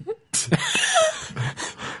 Wait.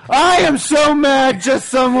 I am so mad. Just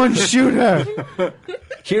someone shoot her.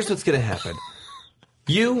 Here's what's going to happen.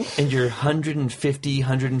 You and your 150,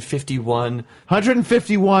 151...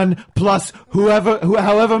 151 plus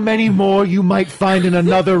however many more you might find in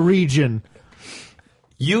another region.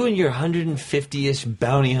 You and your 150-ish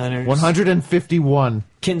bounty hunters... 151.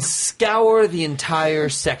 ...can scour the entire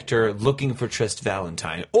sector looking for Trist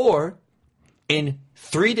Valentine. Or, in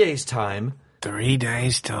 3 days' time... 3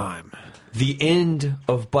 days' time. The end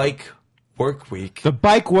of Bike Work Week. The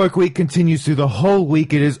Bike Work Week continues through the whole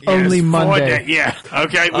week. It is only Yes, 4 Monday. days. Yeah,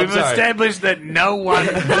 okay. We've sorry. established that no one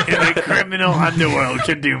in the criminal underworld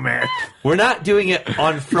can do math. We're not doing it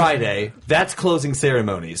on Friday. That's closing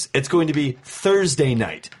ceremonies. It's going to be Thursday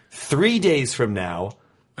night. 3 days from now.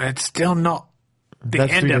 It's still not the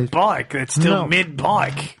That's end 3 of days. bike. It's still No.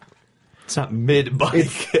 mid-bike. It's not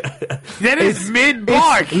mid-bike. That is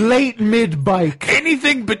mid-bike. It's late mid-bike.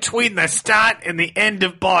 Anything between the start and the end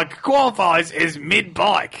of bike qualifies as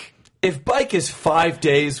mid-bike. If bike is 5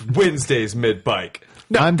 days, Wednesday's mid-bike.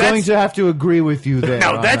 No, I'm going to have to agree with you there.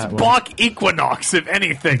 No, on that's that one. bike equinox, if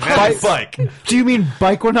anything. That is- Bike. Do you mean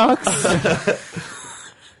Bikequinox?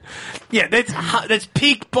 Yeah, that's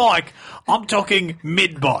peak bike. I'm talking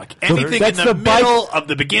mid-bike. Anything in that's the the bike- middle of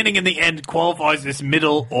the beginning and the end qualifies as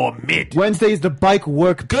middle or mid. Wednesday is the Bike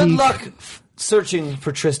Work Good Peak. luck searching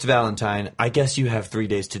for Trist Valentine. I guess you have 3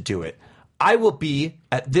 days to do it. I will be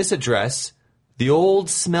at this address, the old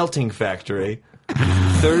smelting factory,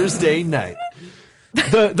 Thursday night.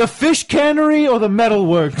 The fish cannery or the metal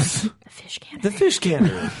works? The fish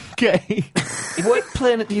cannery. Okay. What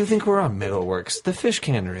planet do you think we're on, Metalworks? The fish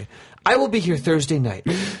cannery. I will be here Thursday night.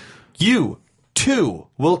 You, too,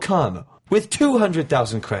 will come with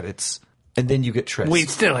 200,000 credits, and then you get Trist. We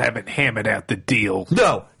still haven't hammered out the deal.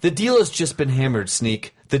 No, the deal has just been hammered,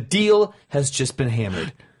 Sneak. The deal has just been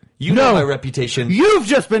hammered. You No. know my reputation. You've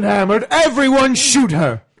just been hammered. Everyone shoot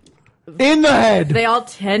her. In the head. They all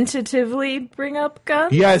tentatively bring up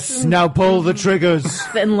guns? Yes, now pull the triggers.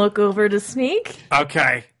 Then look over to Sneak?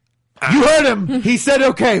 Okay, You heard him. He said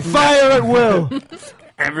okay. Fire at will.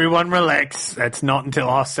 everyone relax. That's not until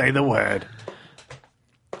I say the word.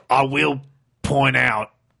 I will point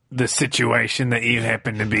out the situation that you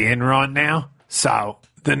happen to be in right now. So,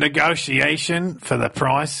 the negotiation for the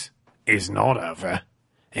price is not over.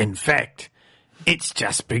 In fact, it's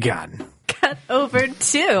just begun. Cut over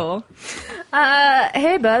to.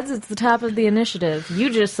 Hey, buds, it's the top of the initiative. You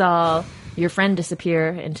just saw your friend disappear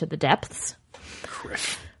into the depths.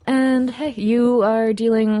 And hey, you are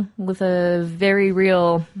dealing with a very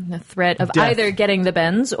real threat of Death. either getting the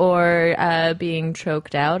bends or being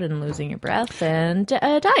choked out and losing your breath and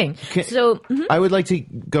dying. So I would like to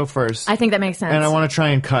go first. I think that makes sense. And I want to try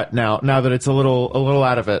and cut now that it's a little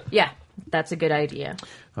out of it. Yeah, that's a good idea.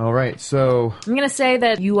 All right, so I'm going to say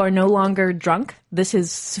that you are no longer drunk. This has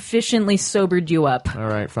sufficiently sobered you up. all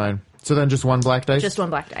right, fine. So then just one black dice? Just one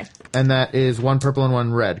black die. And that is one purple and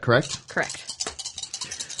one red, correct? Correct.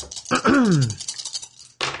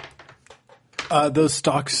 Those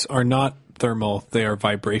stalks are not thermal; they are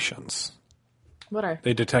vibrations. What are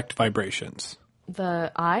They detect vibrations.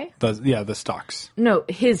 the eye? The stalks. No,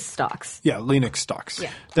 his stalks. Yeah, Linux stalks.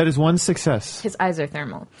 Yeah. That is one success. His eyes are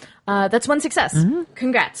thermal. That's one success.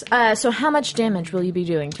 Congrats. So how much damage will you be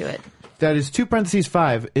doing to it? That is 2 parentheses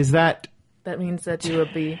 5. Is that That means that you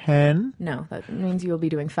will be... 10? No, that means you will be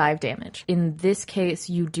doing 5 damage. In this case,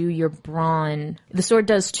 you do your brawn. The sword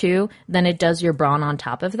does 2, then it does your brawn on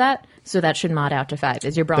top of that, so that should mod out to 5.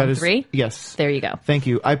 Is your brawn That is 3? Yes. There you go. Thank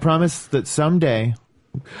you. I promise that someday.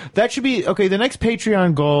 That should be okay. The next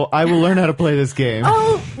Patreon goal, I will learn how to play this game.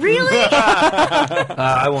 Oh, really?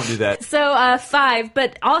 I won't do that. So 5,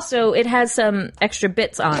 but also it has some extra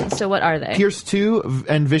bits on. So what are they? Pierce 2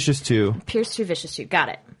 and Vicious 2. Pierce 2, Vicious 2. Got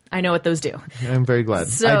it. I know what those do. I'm very glad.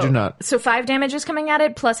 So, I do not. So 5 damage is coming at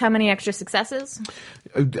it, plus how many extra successes?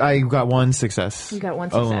 I got 1 success. You got 1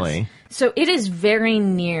 success. Only. So it is very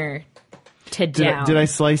near to down. Did I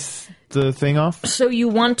slice the thing off? So you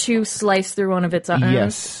want to slice through one of its arms?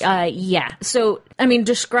 Yes. Yeah. So, I mean,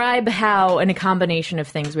 describe how, in a combination of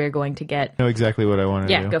things, we're going to get... I know exactly what I want to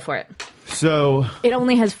do. Yeah, go for it. So, It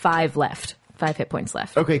only has 5 left. 5 hit points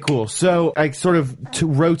left. okay, cool. So I sort of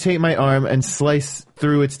rotate my arm and slice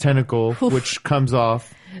through its tentacle, which comes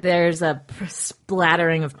off. There's a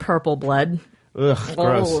splattering of purple blood. Ugh,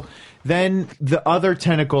 gross. Oh. Then the other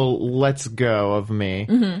tentacle lets go of me,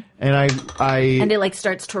 and I And it, like,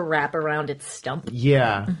 starts to wrap around its stump.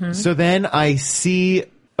 yeah. So then I see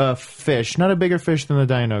a fish, not a bigger fish than the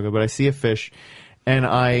Dianoga, but I see a fish, and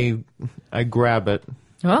I grab it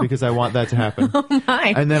Oh. because I want that to happen.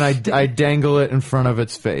 My. And then I dangle it in front of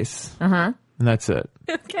its face. And that's it.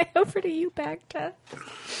 Okay, over to you, Bacta.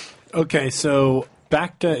 Okay, so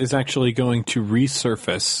Bacta is actually going to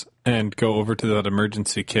resurface and go over to that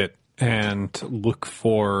emergency kit and look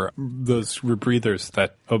for those rebreathers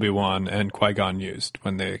that Obi-Wan and Qui-Gon used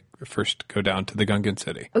when they first go down to the Gungan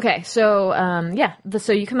city. Okay, so,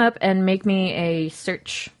 so you come up and make me a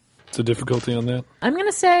search. What's the difficulty on that? I'm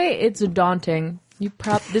gonna say it's daunting.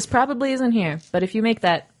 This probably isn't here, but if you make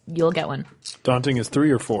that, you'll get one. Daunting is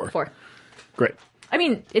 3 or 4? 4. Great. I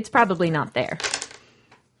mean, it's probably not there.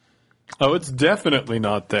 Oh, it's definitely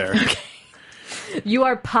not there. You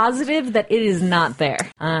are positive that it is not there.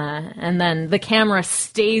 And then the camera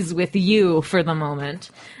stays with you for the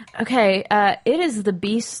moment. Okay, it is the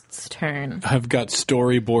beast's turn. I've got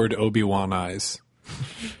storyboard Obi-Wan eyes.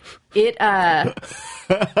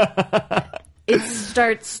 It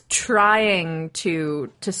starts trying to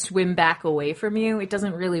swim back away from you. It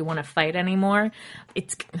doesn't really want to fight anymore.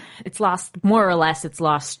 It's lost, more or less, it's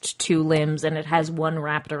lost 2 limbs, and it has 1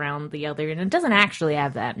 wrapped around the other, and it doesn't actually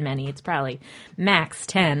have that many. It's probably max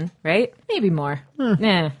 10, right? Maybe more. Who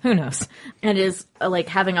knows? And is like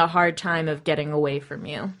having a hard time of getting away from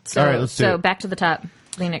you. So, All right, let's do it. back to the top.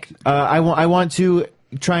 Lenik. I want to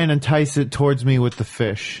try and entice it towards me with the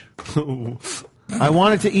fish. I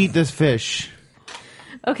wanted to eat this fish.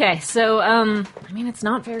 Okay, so, I mean, it's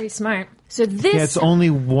not very smart. So this... Yeah, it's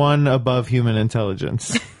only 1 above human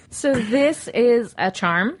intelligence. So this is a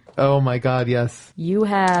charm. Oh my god, yes. You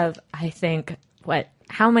have, I think,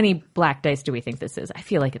 how many black dice do we think this is? I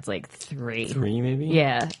feel like it's like 3. 3 maybe?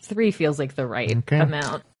 Yeah, 3 feels like the right Okay.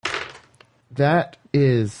 amount. That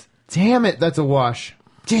is... Damn it, that's a wash.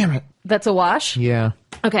 Damn it. That's a wash? Yeah.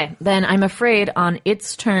 Okay, then I'm afraid on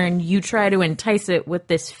its turn, you try to entice it with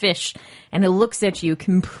this fish, and it looks at you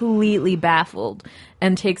completely baffled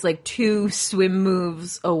and takes like 2 swim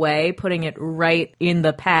moves away, putting it right in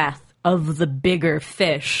the path of the bigger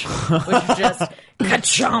fish, which just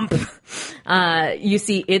ka-chomp. You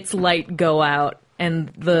see its light go out, and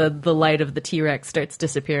the light of the T-Rex starts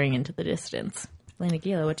disappearing into the distance.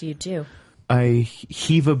 Lanagila, what do you do? I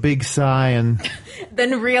heave a big sigh and...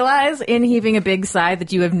 Then realize, in heaving a big sigh,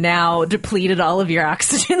 that you have now depleted all of your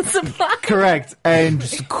oxygen supply. Correct. And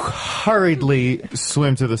just hurriedly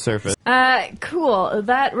swim to the surface. Cool.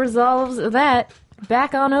 That resolves that.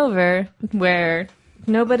 Back on over, where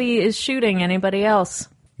nobody is shooting anybody else.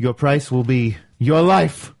 Your price will be your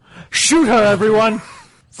life. Shoot her, everyone!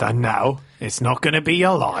 So no, it's not going to be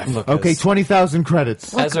your life. Look, Okay, 20,000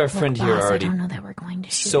 credits. as our friend here Boss, already I don't know that we're going to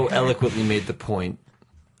shoot so her. eloquently made the point,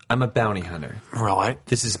 I'm a bounty hunter. Right.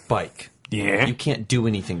 This is Bike. Yeah. You can't do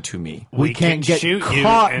anything to me. We can't get shoot you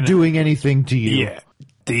caught and- doing anything to you. Yeah.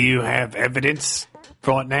 Do you have evidence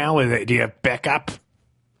right now? Do you have backup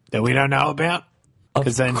that we don't know about?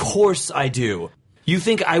 Of then- course I do. You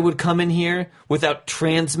think I would come in here without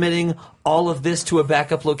transmitting all of this to a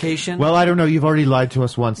backup location? Well, I don't know. You've already lied to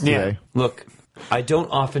us once today. Look, I don't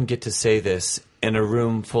often get to say this in a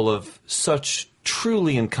room full of such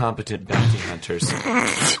truly incompetent bounty hunters.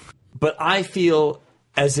 but I feel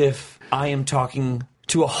as if I am talking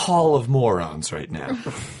to a hall of morons right now.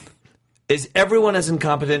 Is everyone as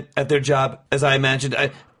incompetent at their job as I imagined?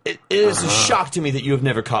 It is a shock to me that you have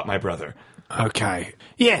never caught my brother. Okay.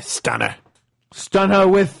 Yes, Stunner. Stun her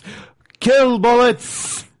with kill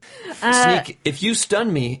bullets. Sneak, if you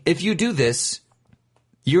stun me, if you do this,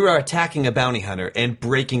 you are attacking a bounty hunter and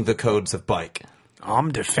breaking the codes of bike.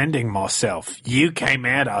 I'm defending myself. You came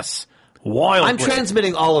at us wildly. I'm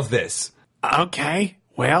transmitting all of this. Okay,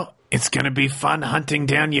 well, it's going to be fun hunting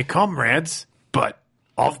down your comrades, but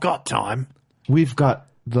I've got time. We've got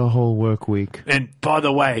the whole work week. And by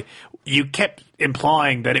the way, you kept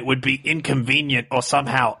implying that it would be inconvenient or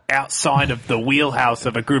somehow outside of the wheelhouse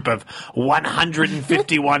of a group of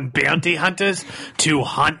 151 bounty hunters to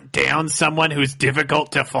hunt down someone who's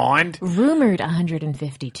difficult to find. Rumored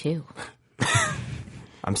 152.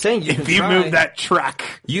 I'm saying you If can you try. move that truck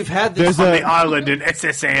You've had this. on the island in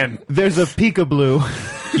SSN. There's a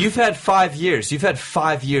peekaboo. You've had 5 years. You've had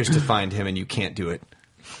 5 years to find him, and you can't do it.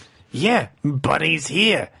 Yeah, but he's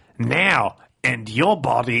here now, and your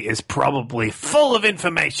body is probably full of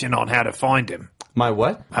information on how to find him. My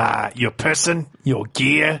what? Your person, your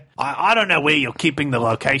gear. I don't know where you're keeping the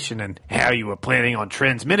location and how you were planning on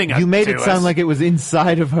transmitting it. You made to it sound us. like it was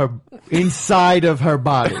inside of her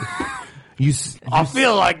body. I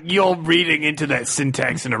feel like you're reading into that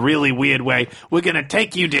syntax in a really weird way. We're going to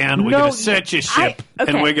take you down. We're No, going to search your ship,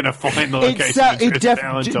 okay. and we're going to find the location of Chris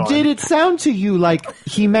Valentine. Did it sound to you like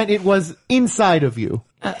he meant it was inside of you?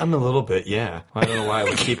 I'm a little bit, yeah. I don't know why I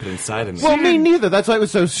would keep it inside of me. Well, me neither. That's why it was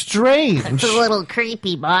so strange. It's a little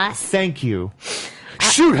creepy, boss. Thank you.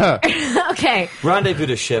 Shoot her. Okay. Rendezvous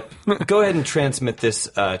to ship. Go ahead and transmit this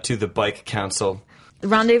to the Bike Council.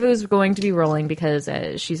 Rendezvous is going to be rolling because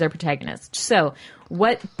she's our protagonist. So,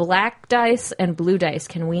 what black dice and blue dice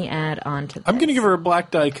can we add on to this? I'm going to give her a black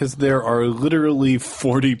die because there are literally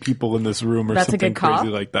 40 people in this room or That's a something good call.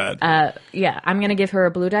 crazy like that. Yeah, I'm going to give her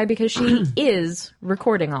a blue die because she is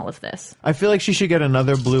recording all of this. I feel like she should get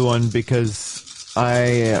another blue one because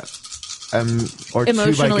I am or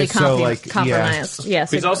Emotionally two, so like compromised. Yes.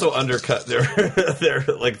 He's also undercut their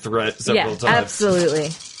like threat several times. Absolutely.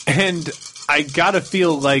 And I gotta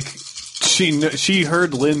feel like she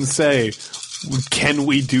heard Lynn say, "Can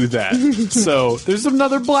we do that?" So there's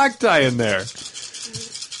another black die in there.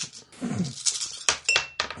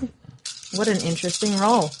 What an interesting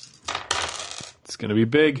roll. It's gonna be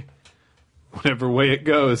big, whatever way it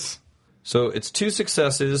goes. So it's 2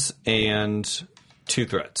 successes and 2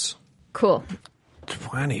 threats. Cool.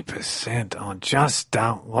 20% on just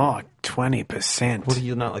don't look. 20%. What do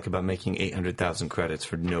you not like about making 800,000 credits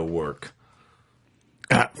for no work?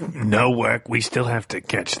 No work. We still have to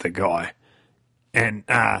catch the guy. And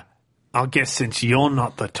I'll guess since you're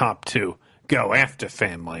not the top 2 go after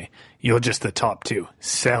family, you're just the top 2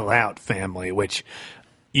 sell out family, which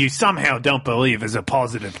you somehow don't believe is a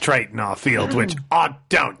positive trait in our field, which I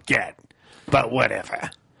don't get. But whatever.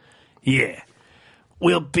 Yeah.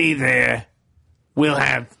 We'll be there. We'll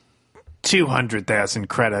have 200,000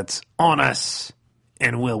 credits on us,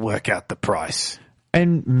 and we'll work out the price.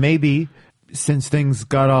 And maybe, since things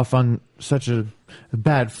got off on such a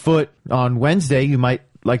bad foot on Wednesday, you might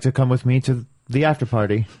like to come with me to the after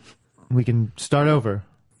party. We can start over.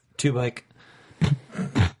 2 Bike.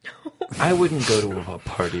 I wouldn't go to a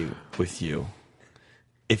party with you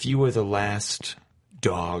if you were the last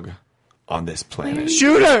dog on this planet.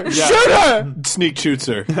 Shoot her! Shoot her! Sneak shoots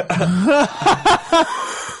her. Good.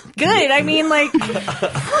 I mean, like,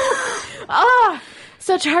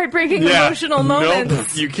 such heartbreaking emotional moments. Nope.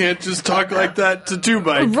 You can't just talk like that to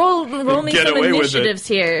 2-Bike. Roll me Get some away with it. initiatives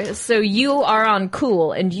here. So you are on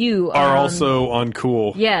cool, and you Are on, also on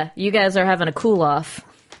cool. Yeah, you guys are having a cool off.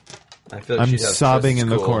 I feel like I'm she'd have sobbing just in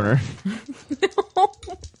the school. corner.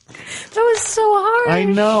 That was so hard. I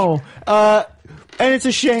know. And it's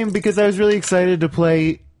a shame because I was really excited to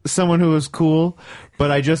play someone who was cool,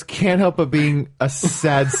 but I just can't help but being a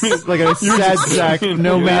sad, like a sad sack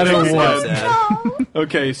no matter That's what. sad.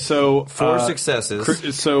 Okay, so 4 successes.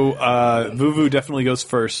 So Vuvu definitely goes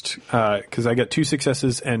first because I got 2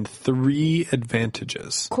 successes and 3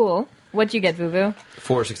 advantages. Cool. What'd you get, Vuvu?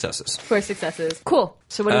 4 successes. 4 successes. Cool.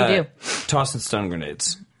 So what do you do? Toss and stun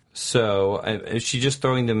grenades. So is she just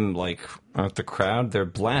throwing them like at the crowd? They're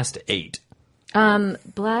blast 8.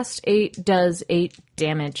 Blast 8 does 8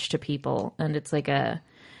 damage to people, and it's like a...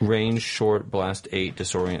 Range short, blast 8,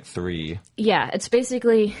 disorient 3. Yeah, it's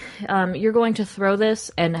basically, you're going to throw this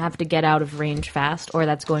and have to get out of range fast, or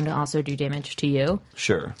that's going to also do damage to you.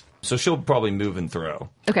 Sure. So she'll probably move and throw.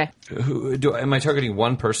 Okay. Am I targeting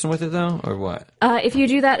one person with it though, or what? If you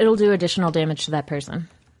do that, it'll do additional damage to that person.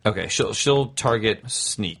 Okay, she'll target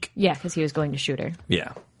Sneak. Yeah, because he was going to shoot her.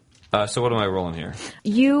 Yeah. So what am I rolling here?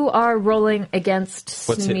 You are rolling against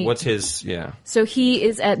Sneak. What's his? Yeah. So he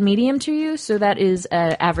is at medium to you, so that is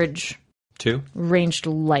average 2? ranged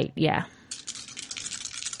light, yeah.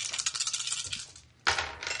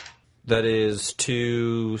 That is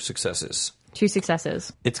 2 successes. 2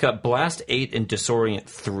 successes. It's got Blast 8 and Disorient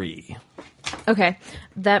 3. Okay.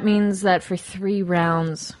 That means that for 3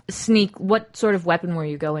 rounds, Sneak, what sort of weapon were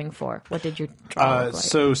you going for? What did your draw look like?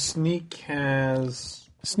 So Sneak has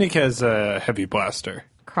a heavy blaster.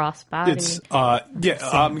 Crossbody. It's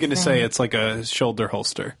I'm going to say it's like a shoulder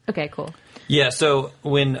holster. Okay, cool. Yeah, so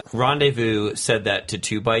when Rendezvous said that to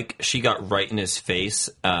Two Bike, she got right in his face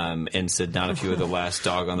and said, "Not if you were the last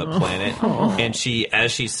dog on the planet." And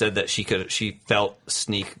as she said that, she felt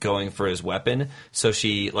Sneak going for his weapon, so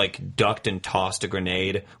she like ducked and tossed a stun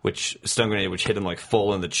grenade, which hit him like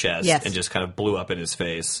full in the chest and just kind of blew up in his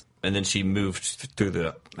face. And then she moved through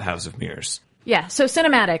the House of Mirrors. Yeah, so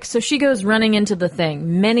cinematic. So she goes running into the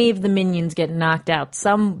thing. Many of the minions get knocked out.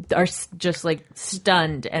 Some are just like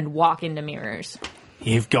stunned and walk into mirrors.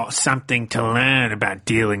 You've got something to learn about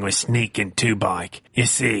dealing with Sneak and Two Bike. You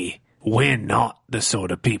see, we're not the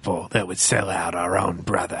sort of people that would sell out our own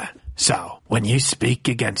brother. So, when you speak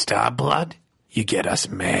against our blood, you get us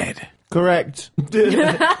mad. Correct.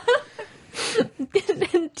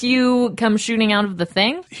 Do you come shooting out of the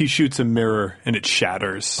thing? He shoots a mirror and it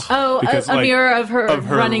shatters. Oh, a mirror of her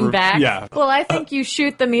running back? Yeah. Well, I think you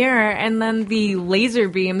shoot the mirror and then the laser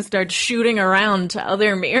beam starts shooting around to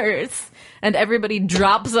other mirrors. And everybody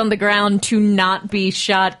drops on the ground to not be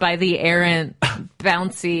shot by the errant,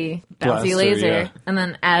 bouncy Blaster, laser. yeah. And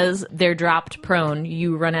then as they're dropped prone,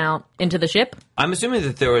 you run out into the ship? I'm assuming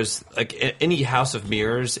that there was like any House of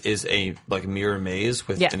Mirrors is a like mirror maze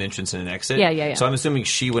with an entrance and an exit. Yeah. So I'm assuming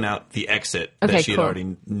she went out the exit that she had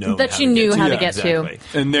already known that she knew how to get exactly.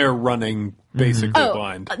 to. And they're running basically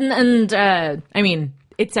blind. And I mean,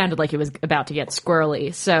 it sounded like it was about to get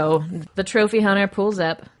squirrely. So the trophy hunter pulls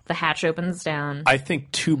up, the hatch opens down. I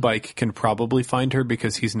think Two Bike can probably find her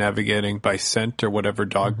because he's navigating by scent or whatever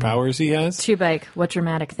dog powers he has. Two Bike, what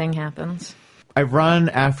dramatic thing happens? I run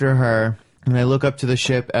after her, and I look up to the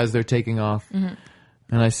ship as they're taking off, and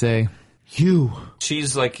I say, "You."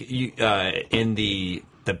 She's like in the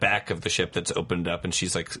back of the ship that's opened up, and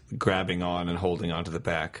she's like grabbing on and holding onto the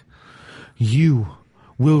back. You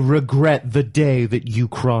will regret the day that you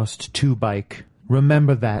crossed Two Bike.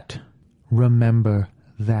 Remember that. Remember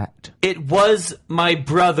that. It was my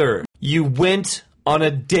brother. You went on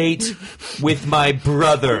a date with my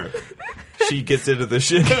brother. She gets into the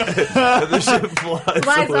ship. And the ship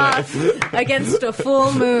flies away. Off against a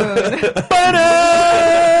full moon.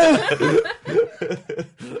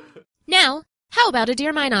 Now, how about a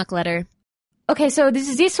Dear Minoc letter? Okay, so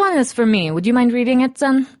this one is for me. Would you mind reading it,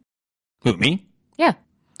 son? Who, me? Yeah.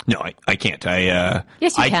 No, I can't.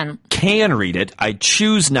 Yes, you can. Can read it. I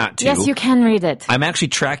choose not to. Yes, you can read it. I'm actually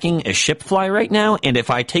tracking a ship fly right now, and if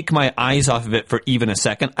I take my eyes off of it for even a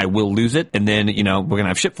second, I will lose it, and then, we're going to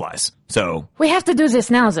have ship flies. So... We have to do this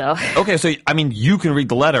now, though. Okay, so, you can read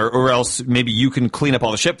the letter, or else maybe you can clean up all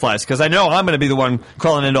the ship flies, because I know I'm going to be the one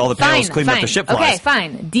crawling into all the panels, cleaning up the ship flies. Okay,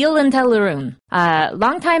 fine. Deal and Teleroon.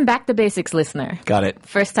 Long-time Back to Basics listener. Got it.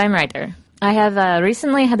 First-time writer. I have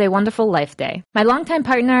recently had a wonderful life day. My longtime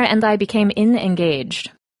partner and I became engaged.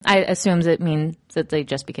 I assume it means that they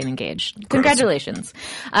just became engaged. Gross. Congratulations.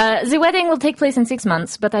 The wedding will take place in 6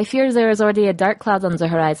 months, but I fear there is already a dark cloud on the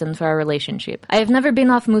horizon for our relationship. I have never been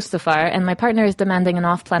off Mustafar, and my partner is demanding an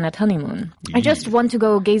off-planet honeymoon. I just want to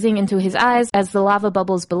go gazing into his eyes as the lava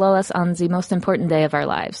bubbles below us on the most important day of our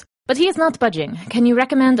lives. But he is not budging. Can you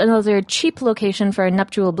recommend another cheap location for a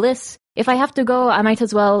nuptial bliss? If I have to go, I might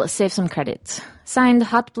as well save some credits. Signed,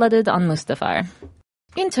 Hot-Blooded on Mustafar.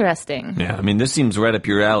 Interesting. Yeah, this seems right up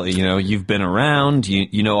your alley. You've been around.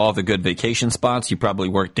 You know all the good vacation spots. You probably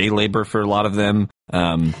work day labor for a lot of them.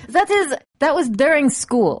 That was during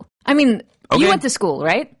school. You went to school,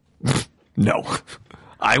 right? No.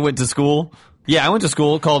 I went to school. Yeah, I went to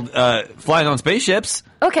school called Flying on Spaceships.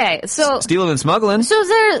 Okay, so... Stealing and smuggling. So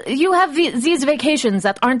you have these vacations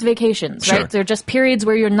that aren't vacations, sure. Right? They're just periods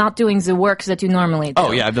where you're not doing the work that you normally do.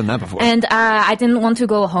 Oh, yeah, I've done that before. And I didn't want to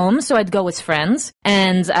go home, so I'd go with friends.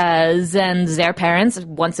 And then their parents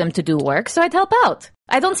want them to do work, so I'd help out.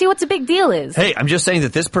 I don't see what the big deal is. Hey, I'm just saying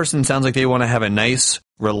that this person sounds like they want to have a nice,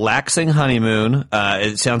 relaxing honeymoon.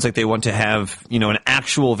 It sounds like they want to have, an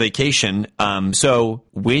actual vacation. So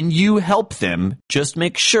when you help them, just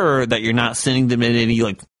make sure that you're not sending them in any,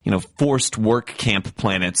 forced work camp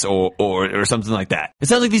planets or something like that. It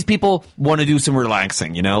sounds like these people want to do some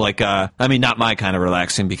relaxing, not my kind of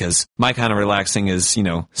relaxing, because my kind of relaxing is,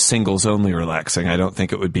 singles only relaxing. I don't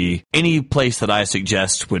think it would be any place that I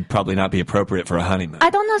suggest would probably not be appropriate for a honeymoon. I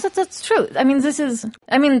don't know if that's true. I mean,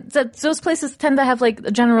 those places tend to have like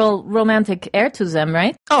a general romantic air to them,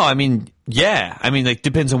 right? Oh, yeah.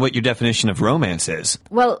 Depends on what your definition of romance is.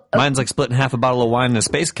 Well, mine's like splitting half a bottle of wine in a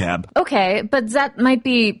space cab. Okay, but that might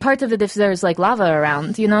be part of it if there's like lava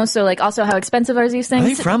around, so like also how expensive are these things? Are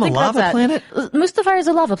they from a lava planet? Mustafar is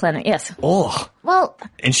a lava planet, yes. Oh. Well.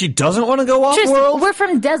 And she doesn't want to go off Tristan, world? we're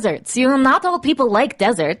from deserts. Not all people like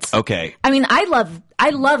deserts. Okay. I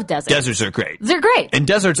love deserts. Deserts are great. They're great. And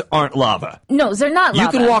deserts aren't lava. No, they're not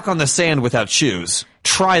lava. You can walk on the sand without shoes.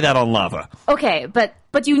 Try that on lava. Okay, but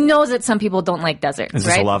that some people don't like deserts, Is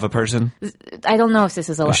this right? a lava person? I don't know if this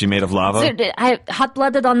is a lava. Is she made of lava?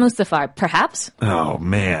 Hot-blooded on Mustafar, perhaps? Oh,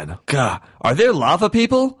 man. God. Are there lava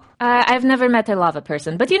people? I've never met a lava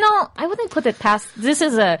person, but I wouldn't put it past. This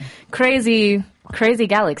is a crazy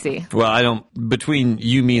galaxy. Well, between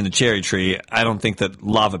you, me, and the cherry tree, I don't think that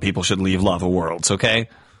lava people should leave lava worlds, okay?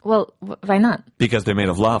 Well, why not? Because they're made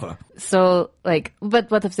of lava. So, but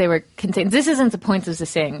what if they were contained? This isn't the point of the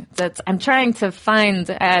thing. I'm trying to find.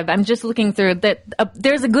 I'm just looking through that.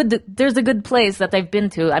 There's a good place that I've been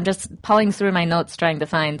to. I'm just pulling through my notes trying to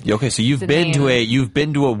find. Okay, so you've been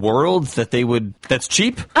to a world that's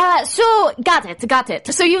cheap. So got it.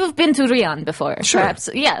 So you've been to Rion before, sure. Perhaps?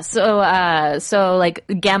 Yeah. So like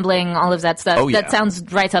gambling, all of that stuff. Oh, yeah. That sounds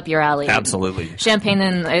right up your alley. Absolutely. Champagne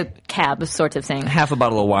in a cab, sort of thing. Half a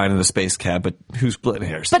bottle of wine in a space cab, but who's splitting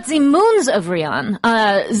hairs? But the moons of Rion,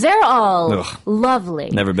 they're all lovely.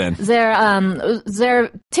 Never been.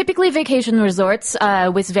 They're typically vacation resorts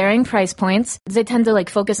with varying price points. They tend to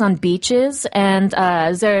focus on beaches, and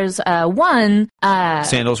there's one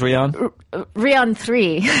Sandals Rion? Rion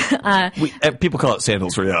 3. People call it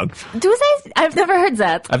Sandals Rion. Do they? I've never heard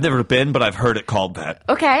that. I've never been, but I've heard it called that.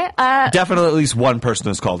 Okay. Definitely at least one person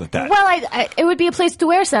has called it that. Well, it would be a place to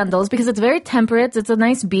wear sandals because it's very temperate. It's a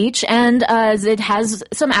nice beach, and it has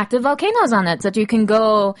some active volcanoes on it that you can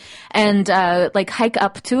go and hike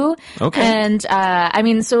up to. Okay. And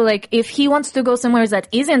so if he wants to go somewhere that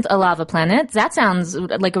isn't a lava planet, that sounds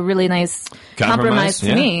like a really nice compromise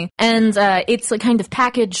to me. And it's kind of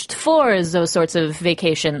packaged for those sorts of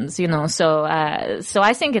vacations, So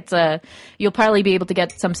I think you'll probably be able to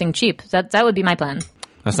get something cheap. That would be my plan.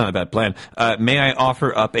 That's not a bad plan. May I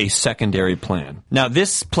offer up a secondary plan? Now,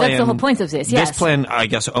 this plan... That's the whole point of this, yes. This plan, I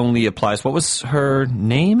guess, only applies... What was her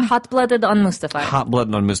name? Hot-blooded on Mustafar.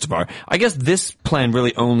 Hot-blooded on Mustafar. I guess this plan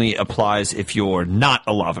really only applies if you're not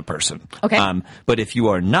a lava person. Okay. But if you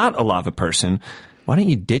are not a lava person... Why don't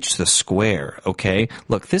you ditch the square, okay?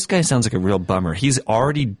 Look, this guy sounds like a real bummer. He's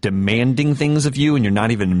already demanding things of you and you're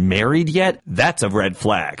not even married yet. That's a red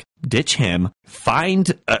flag. Ditch him. Find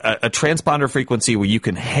a transponder frequency where you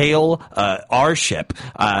can hail our ship.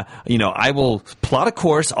 I will plot a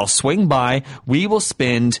course. I'll swing by. We will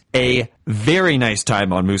spend a very nice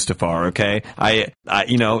time on Mustafar, okay?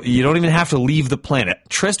 You don't even have to leave the planet.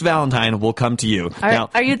 Trist Valentine will come to you.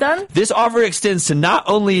 Are you done? This offer extends to not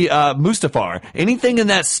only Mustafar. Anything in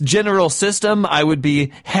that general system, I would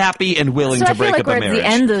be happy and willing to break up a marriage. So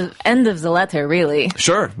I feel like we're at the end of the letter, really.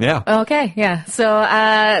 Sure, yeah. Okay, yeah.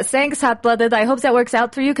 So, thanks, Hot-Blooded. I hope that works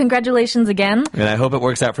out for you. Congratulations again. And I hope it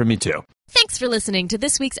works out for me, too. Thanks for listening to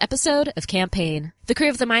this week's episode of Campaign. The crew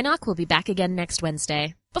of the Minoc will be back again next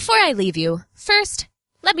Wednesday. Before I leave you, first,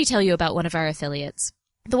 let me tell you about one of our affiliates.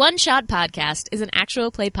 The One Shot Podcast is an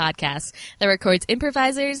actual play podcast that records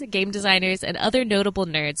improvisers, game designers, and other notable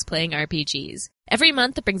nerds playing RPGs. Every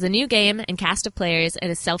month it brings a new game and cast of players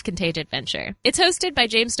in a self-contained adventure. It's hosted by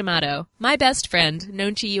James D'Amato, my best friend,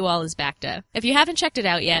 known to you all as Bacta. If you haven't checked it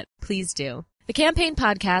out yet, please do. The Campaign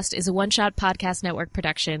Podcast is a One Shot Podcast Network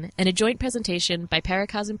production and a joint presentation by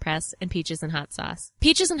Paracosm Press and Peaches and Hot Sauce.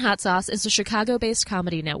 Peaches and Hot Sauce is a Chicago-based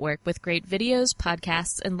comedy network with great videos,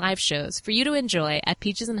 podcasts, and live shows for you to enjoy at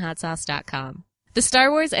peachesandhotsauce.com. The Star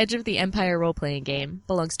Wars Edge of the Empire role-playing game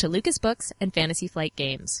belongs to Lucas Books and Fantasy Flight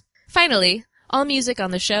Games. Finally, all music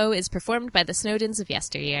on the show is performed by the Snowdens of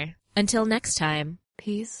yesteryear. Until next time.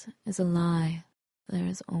 Peace is a lie. There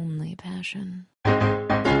is only passion.